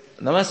más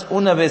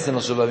una vez en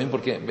los Shobabim,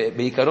 porque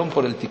Beikaron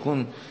por el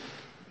tikun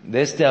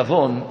de este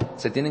avón,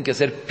 se tienen que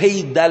hacer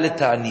peidale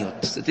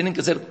ta'aniot, se tienen que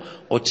hacer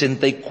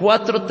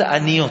 84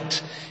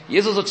 ta'aniot, y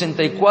esos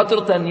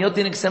 84 ta'aniot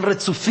tienen que ser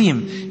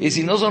retzufim, y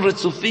si no son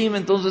retzufim,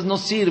 entonces no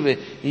sirve,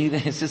 y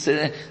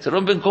se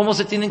rompen. ¿Cómo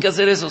se tienen que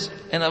hacer esos?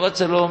 En Ahavat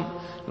Shalom,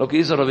 lo que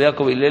hizo Rabbi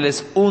Yaakov Hillel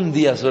es un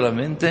día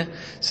solamente,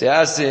 se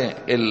hace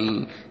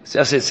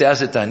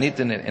ta'anit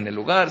en el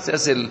lugar, se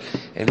hace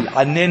el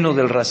aneno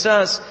del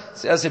rashash,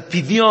 se hace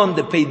pidión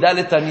de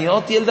peidale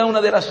ta'aniot, y él da una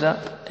de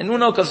rasha. En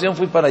una ocasión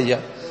fui para allá.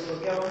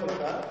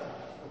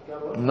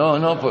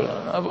 No, pues,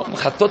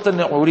 Hatot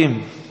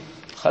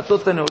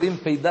Neurim,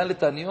 peidale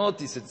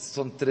ta'aniot, y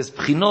son 3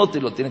 pjinot, y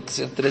lo tienen que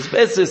hacer 3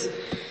 veces.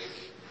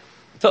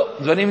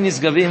 Dvarim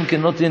nisgavim que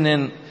no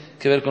tienen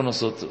que ver con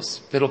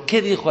nosotros. Pero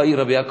 ¿qué dijo ahí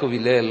Rabbi Yaakov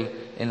Hillel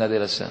en la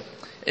derasha?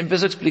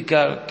 Empezó a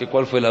explicar que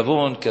cuál fue el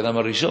avón, que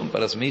Adam Rishon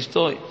para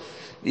Smishtoy.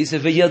 Dice,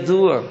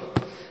 Veyadua,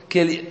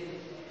 que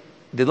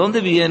 ¿de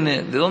dónde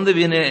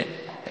viene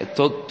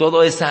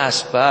toda esa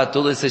ashpa,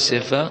 todo ese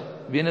shefa?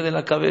 Viene de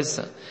la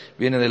cabeza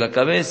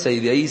y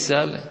de ahí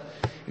sale.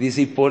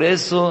 Dice, y por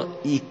eso,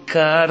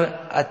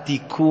 Ikar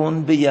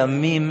Atikun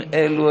Beyamim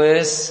Elo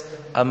es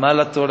Amal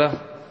la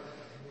Torah.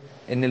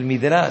 En el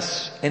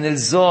Midrash, en el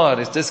Zohar,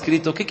 está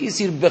escrito, ¿qué quiere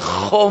decir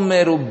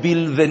Bechomer u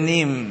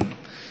Bilvenim?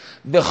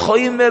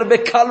 Bechomer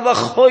bekal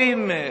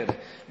vachomer,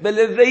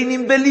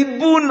 beleveinim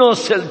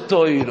belibunos el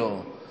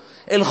toiro.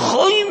 El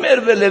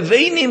choimer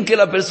beleveinim que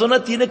la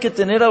persona tiene que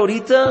tener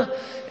ahorita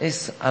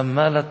es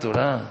amar la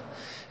Torah.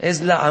 Es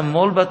la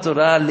amol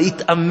batorah,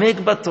 leit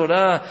amek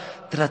batorah,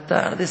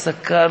 tratar de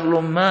sacar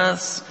lo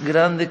más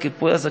grande que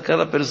pueda sacar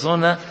la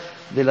persona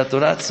de la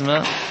Torah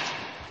tzma.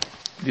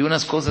 Vi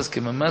unas cosas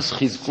que mamás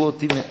chizku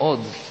oti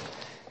meod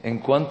en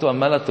cuanto a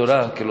amar la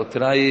Torah, que lo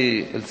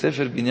trae el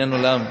Sefer Binyan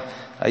Olam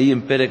ahí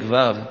en Perek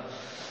Vav.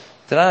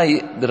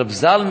 Trae de Rab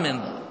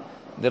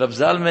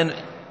Zalman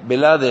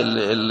Belad,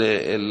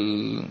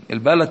 el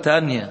Baal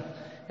HaTanya.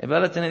 El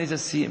Baal HaTanya dice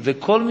así,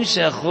 וכל מי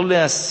שיכול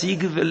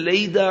להשיג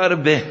ולידע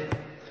הרבה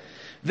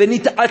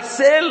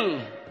ונתעצל.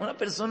 Una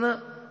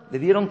persona le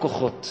dieron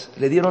cojot,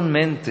 le dieron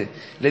mente,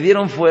 le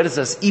dieron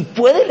fuerzas, y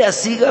puede le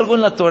asiga algo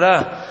en la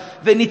Torah.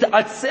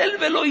 ונתעצל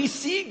ולא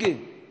השיג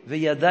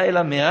וידע אל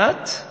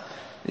המעט.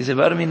 dice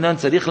בר מינן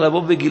צריך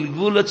לבוא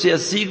בגלגול עד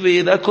שישיג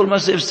וידע כל מה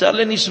שאפשר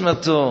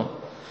לנשמתו.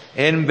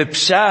 הם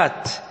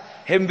בפשט,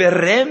 הם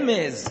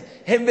ברמז,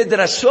 הם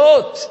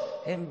בדרשות,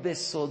 הם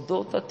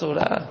בסודות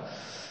התורה.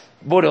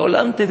 בורא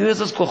עולם te dio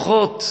esos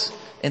cojot,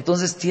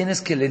 entonces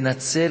tienes que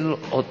lenatzel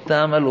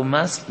otam a lo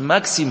más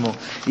máximo.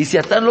 Y si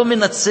atán lo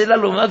menatzel a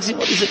lo máximo,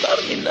 dice bar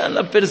minan,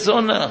 la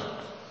persona.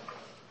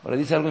 Ahora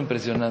dice algo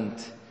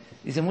impresionante.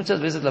 Dice, muchas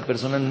veces la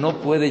persona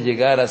no puede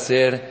llegar a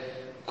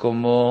ser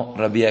como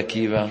Rabbi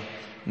Akiva,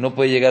 no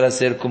puede llegar a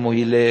ser como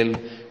Hillel,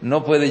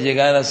 no puede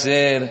llegar a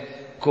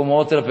ser como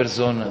otra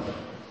persona.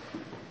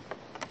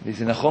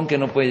 Dice, Najón que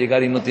no puede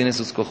llegar y no tiene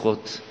sus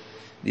cojot.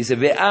 Dice,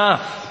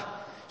 Be'af,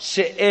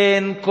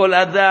 she'en kol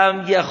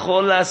adam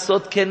yachol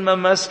la'asot ken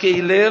mamash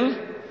ke'Hillel,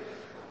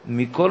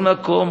 mikol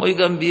makom,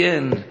 oigan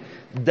bien,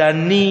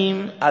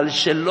 דנים על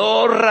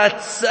שלא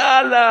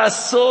רצה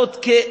לעשות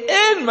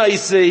כאין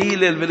מעשה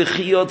הלל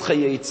ולחיות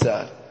חיי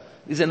צער.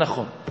 Dice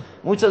נכון,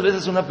 muchas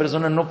veces una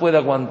persona no puede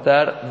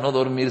aguantar no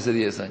dormirse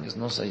 10 años,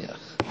 no sayaj.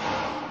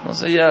 No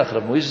sé ya,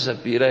 Moishe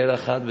Shapira era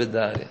Had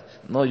Bedare.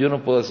 No, yo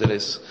no puedo hacer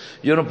eso.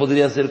 Yo no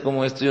podría hacer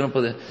como esto, yo no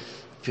podría.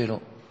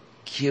 Pero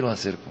quiero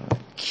hacer como él.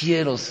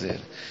 Quiero ser.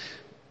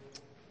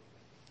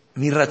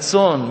 Mi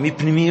razón, mi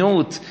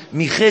primiut,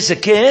 mi jefe,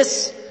 ¿qué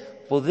es?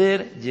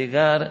 Poder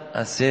llegar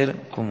a ser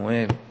como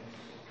él.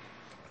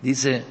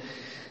 Dice,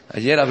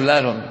 ayer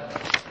hablaron,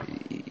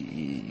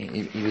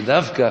 y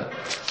Dafka,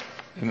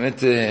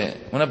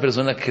 una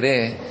persona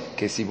cree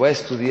que si voy a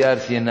estudiar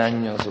 100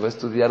 años, o voy a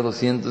estudiar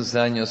 200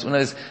 años, una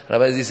vez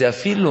Rabbi dice,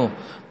 afilo,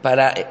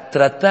 para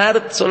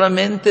tratar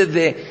solamente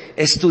de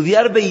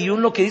estudiar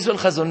Beiyun lo que hizo el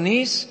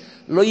Hazonish,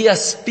 lo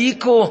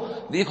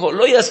yaspico, dijo,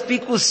 lo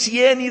yaspico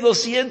 100 y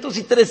 200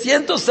 y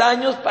 300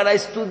 años para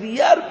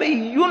estudiar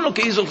Beiyun lo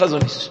que hizo el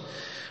Hazonish.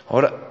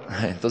 Ahora,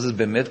 entonces,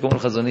 Bemet, ¿cómo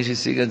el Hazonish? Y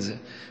síganse.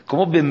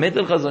 ¿Cómo Bemet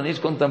el Hazonish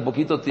con tan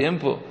poquito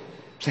tiempo?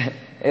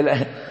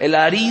 El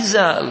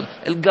Arizal,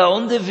 el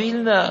Gaón de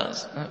Vilna,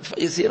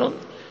 fallecieron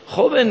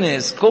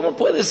jóvenes. ¿Cómo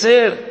puede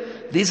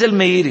ser? Dice el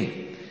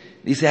Meiri,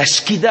 dice,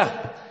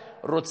 Ashkida,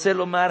 רוצה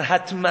לומר,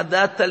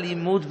 התמדת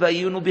הלימוד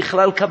והעיון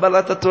ובכלל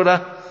קבלת התורה.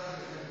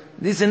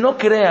 Dice, no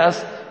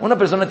creas, una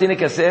persona tiene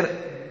que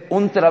hacer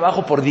un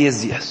trabajo por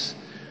 10 días.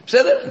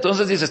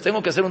 Entonces dices,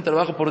 tengo que hacer un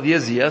trabajo por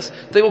 10 días,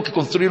 tengo que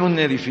construir un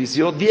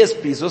edificio, 10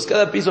 pisos,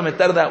 cada piso me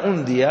tarda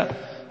un día,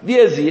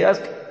 10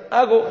 días,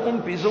 hago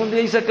un piso, un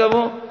día y se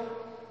acabó.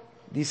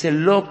 Dice,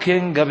 lo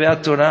ken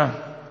gabea Torah.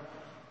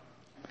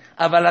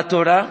 אבל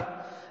התורה,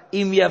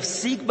 אם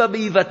יפסיק בה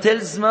ויבטל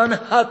זמן,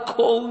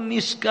 הכל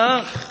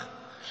נשכח.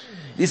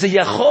 Dice,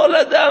 יכול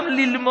אדם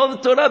ללמוד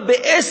תורה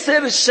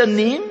ב10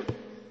 שנים,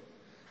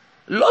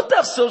 לא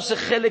תחשוב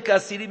שחלק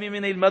העשירי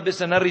ממנה ילמד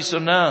בשנה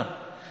ראשונה,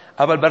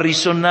 אבל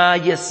בראשונה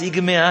ישיג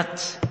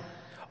מעט,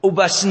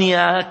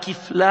 ובשנייה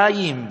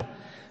כפליים,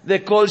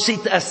 וכל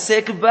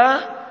שיתעסק בה,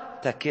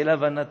 תקל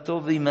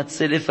הבנתו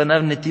וימצא לפניו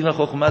נתיב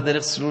החוכמה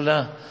דרך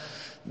סלולה.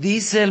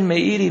 Dice el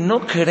Meiri, no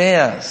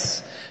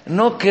creas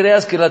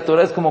que la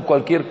Torah es como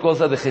cualquier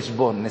cosa de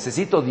Heshbon.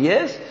 Necesito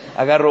 10,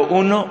 agarro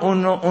 1,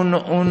 1,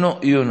 1, 1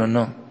 y 1.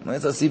 No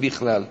es así,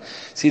 Bichlal.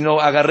 Sino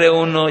agarré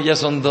 1, ya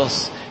son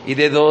 2. Y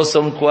de 2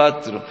 son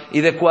 4.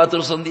 Y de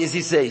 4 son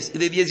 16. Y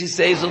de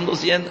 16 son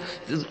 200,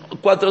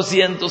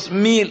 400,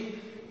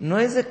 1000. No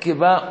es de que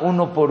va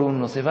uno por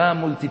uno, se va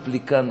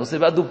multiplicando, se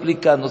va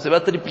duplicando, se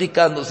va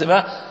triplicando, se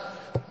va.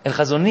 El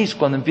Hazonish,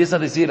 cuando empieza a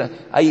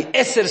decir, hay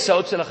Eser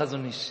Shaot Shel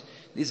Hazonish.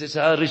 Dice,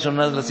 Sha'ah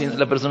Rishonah,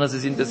 la persona se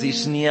siente así,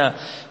 Shnia.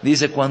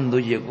 Dice, cuando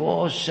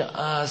llegó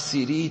Sha'ah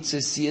Sirit,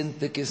 se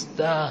siente que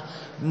está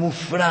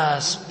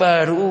mufras,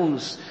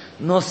 parus,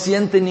 no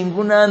siente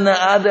ninguna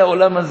ana'á de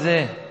Olam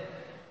Hazeh.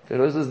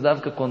 Pero eso es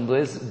Davka cuando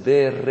es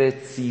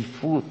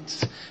beretzifut,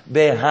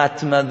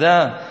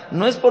 behatmada.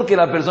 No es porque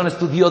la persona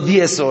estudió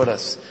 10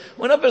 horas.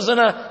 Una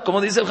persona,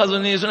 como dice el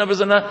Hazonish, es una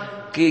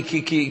persona que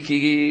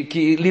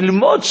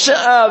lilmod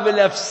sha'ah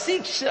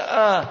velafsik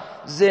sha'ah.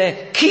 זה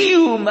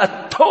קיום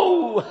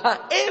התוהו,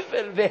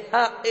 האבל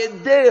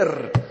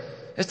והעדר.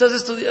 ¿Estás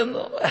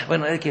estudiando?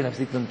 Bueno, hay que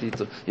להפסיק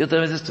tantito. Yo otra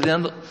vez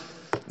estudiando.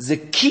 זה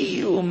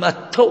קיום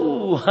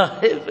התוהו,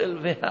 האבל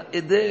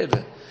והעדר.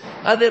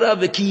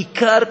 אדרבה, כי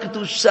עיקר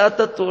קדושת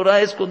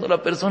התורה es cuando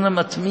la persona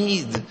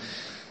matmid.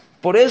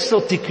 Por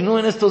eso tiknu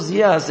en estos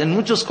días, en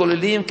muchos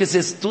kolelim, que se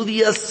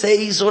estudia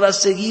 6 horas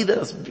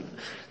seguidas.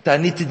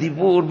 Tanit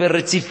dibur,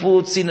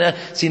 berretzifut,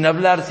 sin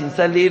hablar, sin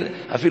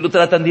salir. Afilo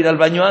tratan de ir al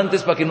baño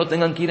antes para que no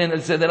tengan que ir en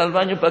el ceder al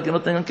baño, para que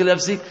no tengan que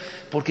leafsik,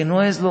 porque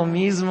no es lo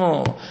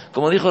mismo.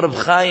 Como dijo Rab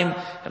Chaim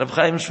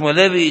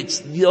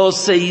Shmulevich,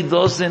 12 y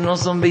 12 no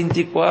son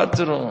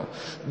 24.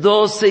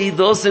 12 y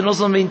 12 no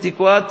son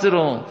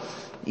 24.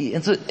 Y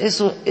entonces,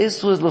 eso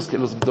es lo que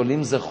los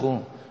gdolim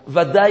zahu.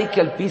 Vadai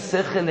que al pi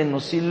sechel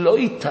enoshi lo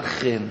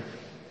itachen.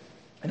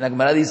 En la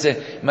Gemara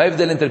dice, ¿ma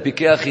hebdel entre el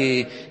pikeach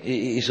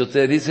y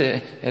shoter?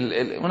 Dice,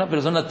 una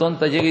persona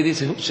tonta llega y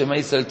dice, Shema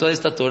Israel, toda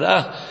esta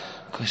Torah,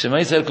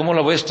 Shema Israel, ¿cómo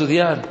la voy a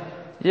estudiar?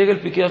 Llega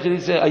el pikeach y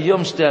dice,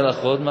 ayom shte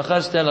alachot,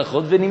 mahar shte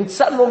alachot,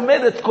 venimtza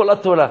lomedet kol la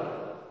Torah.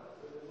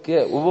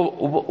 ¿Qué?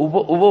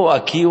 Hubo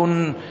aquí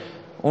un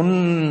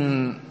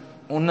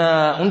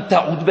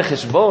ta'ud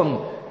becheshbon.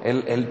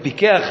 El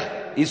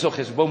pikeach hizo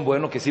cheshbon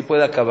bueno, que sí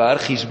puede acabar,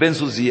 chishben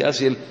sus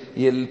días,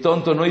 y el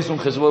tonto no hizo un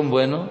cheshbon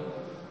bueno.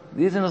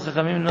 Dicen los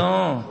Jajamim,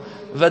 no.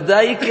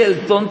 ודאי que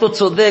el tonto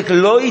צודק,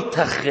 לא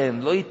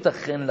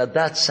ייתכן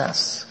לדעת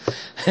ש"ס,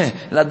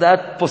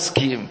 לדעת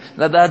פוסקים,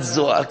 לדעת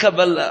זוהר,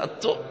 קבלה,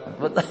 טוב,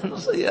 ודאי no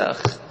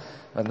שייך.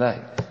 ודאי.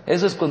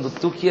 Eso es cuando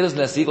tú quieres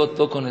le sigo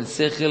todo con el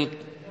sejel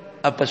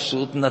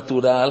apashut,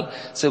 natural,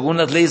 según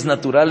las leyes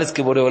naturales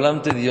que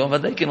Boreolam te dio,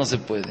 ודאי que no se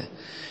puede.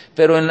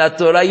 Pero en la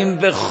Torah, im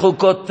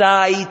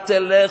bechukotai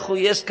telechu,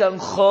 yesh kan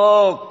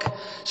chok,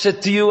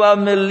 shetiu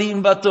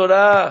amelim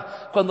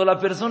batorah. Cuando la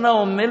persona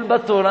omel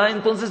batorah,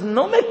 entonces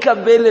no me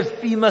cabe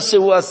lefi ma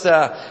sheu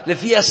asa,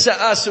 lefi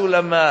השעה שהוא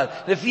למד,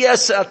 לפי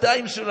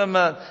השעתיים שהוא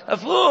למד.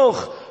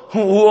 הפוך,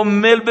 הוא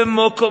omel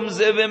במקום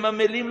זה, והם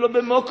עמלים לו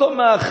במקום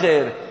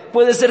האחר.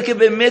 Puede ser que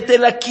באמת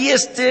él aquí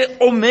esté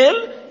omel,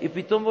 y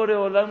Pitón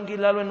Boreolam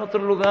Gilalo en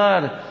otro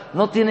lugar.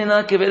 No tiene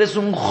nada que ver, es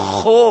un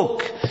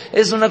jok,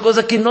 es una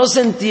cosa que no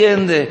se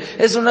entiende,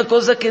 es una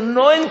cosa que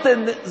no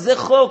entiende. Ze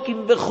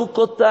jokim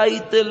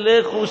bejukotai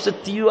teleju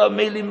shetiu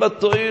amelim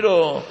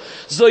batoiro.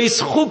 Zois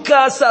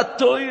jukas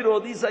atoiro,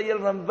 dice ahí el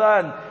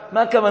Ramban.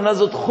 Ma kavanah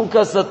zot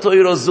jukas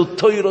atoiro, zot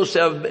toiro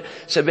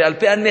shebe'al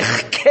pe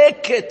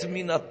הנחקקת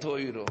מן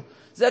התוירו.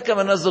 זה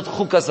הכוונה זאת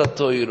חוקס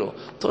התוירו.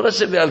 תורה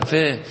שבעל פה.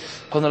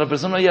 Cuando la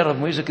persona oía a Rav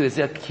Moshe que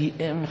decía, Ki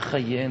em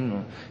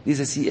chayenu.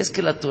 Dice, sí, es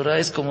que la Torah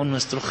es como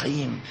nuestro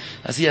Chaim.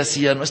 Así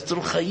hacía,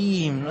 nuestro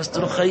Chaim.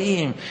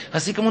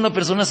 Así como una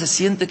persona se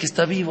siente que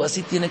está vivo,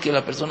 así tiene que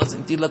la persona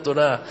sentir la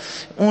Torah.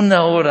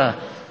 1 hora.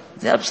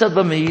 De Abshat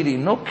Bameiri.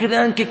 No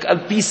crean que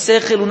al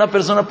pisejel una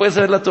persona puede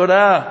saber la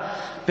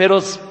Torah.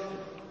 Pero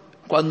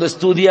cuando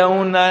estudia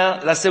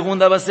una, la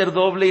segunda va a ser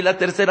doble, y la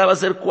tercera va a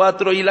ser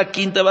 4, y la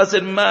quinta va a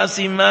ser más,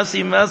 y más,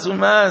 y más, y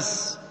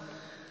más.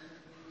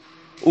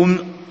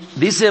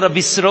 Dice Rabbi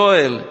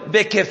Israel,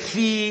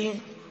 Bekefi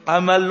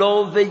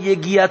amalo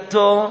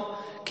veyegiato,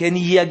 ken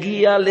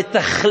yagia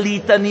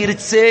letachlit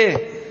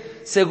anirtze.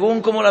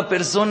 Según como la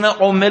persona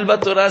omel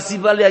batorah, así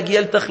va le agia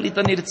el tachlit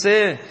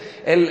anirtze.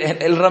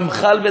 El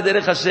Ramjal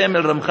Bederech Hashem,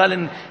 el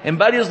Ramjal en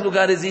varios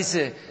lugares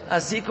dice,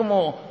 así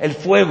como el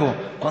fuego,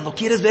 cuando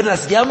quieres ver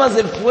las llamas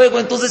del fuego,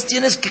 entonces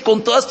tienes que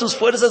con todas tus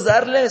fuerzas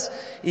darles.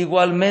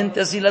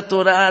 Igualmente así la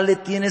Torah le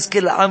tienes que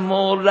la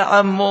amor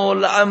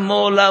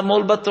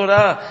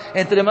batorah.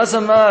 Entre más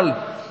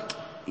amal.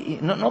 Y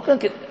no crean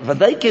que,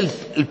 ¿verdad? Que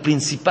el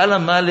principal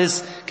amal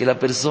es que la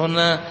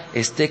persona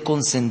esté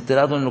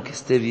concentrado en lo que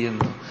esté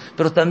viendo.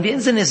 Pero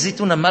también se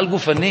necesita un amal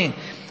gufaní.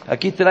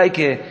 Aquí trae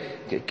que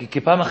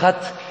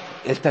Pamahat,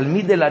 el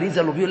talmid del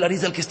Arizal, lo vio el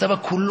Arizal que estaba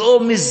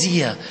culó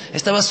mesía,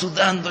 estaba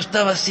sudando,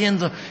 estaba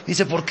haciendo.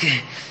 Dice, ¿por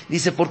qué?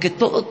 Dice, porque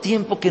todo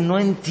tiempo que no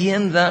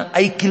entienda,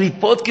 hay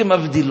klipot que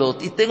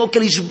mavdilot, y tengo que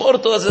lishbor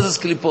todas esas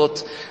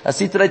klipot.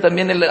 Así trae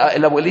también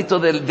el abuelito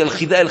del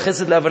Jidá, el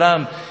Gesed de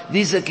Abraham.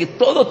 Dice que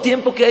todo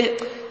tiempo que hay,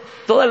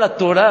 toda la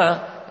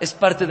Torah es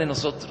parte de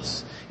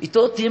nosotros. Y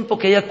todo tiempo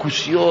que haya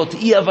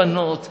kushiot y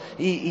avanot,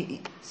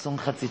 y son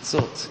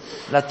hatzitzot.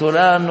 La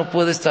Torah no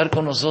puede estar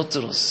con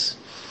nosotros.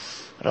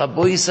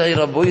 Raboisai,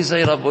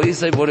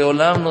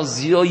 Boreolam nos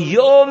dio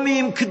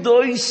Yomim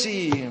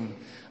Kdoishim.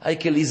 Hay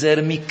que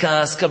lizer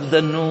mikas,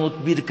 kabdanut,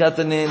 birkat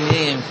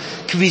ne'enim,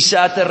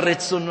 kvishat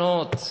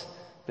retzonot.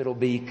 Pero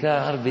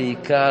beikar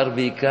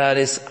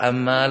es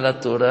amar la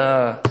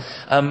Torah,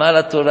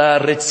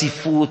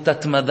 retzifut,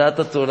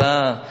 atmadat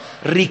Torah,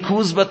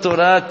 rikuz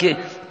Torah, que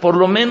por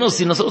lo menos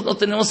si nosotros no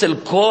tenemos el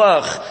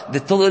koach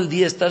de todo el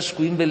día estar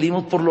shkuim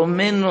belimut, por lo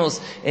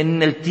menos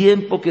en el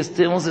tiempo que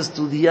estemos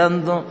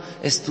estudiando,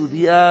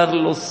 estudiar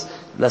las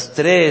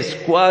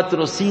 3,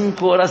 4,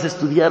 5 horas,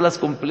 estudiarlas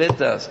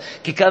completas,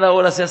 que cada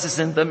hora sea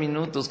 60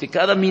 minutos, que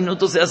cada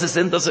minuto sea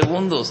 60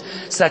 segundos,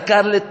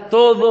 sacarle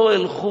todo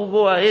el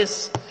jugo a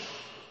eso.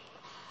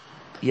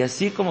 Y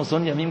así como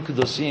son Yamim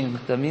Kedoshim,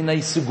 también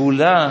hay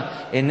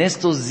Segulá en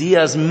estos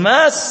días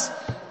más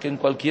que en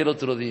cualquier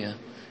otro día.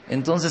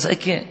 Entonces hay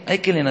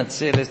que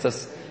lenacer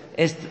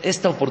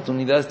esta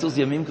oportunidad, estos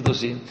Yamim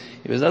Kedoshim.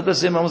 Y Bezrat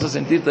Hashem vamos a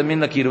sentir también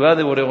la Kirvá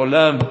de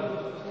Boreolam,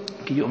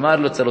 que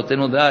Yomarlo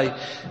Tzarotenu Dai,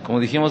 como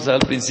dijimos al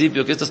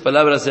principio, que estas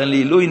palabras sean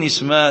Lilui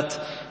Nishmat,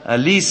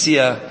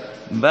 Alicia,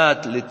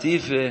 Bat,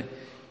 Letife,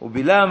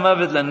 Ubila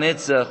Mavet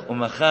Lanetzach,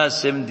 Umacha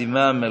Hashem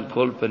Dimam al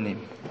Kol Panim.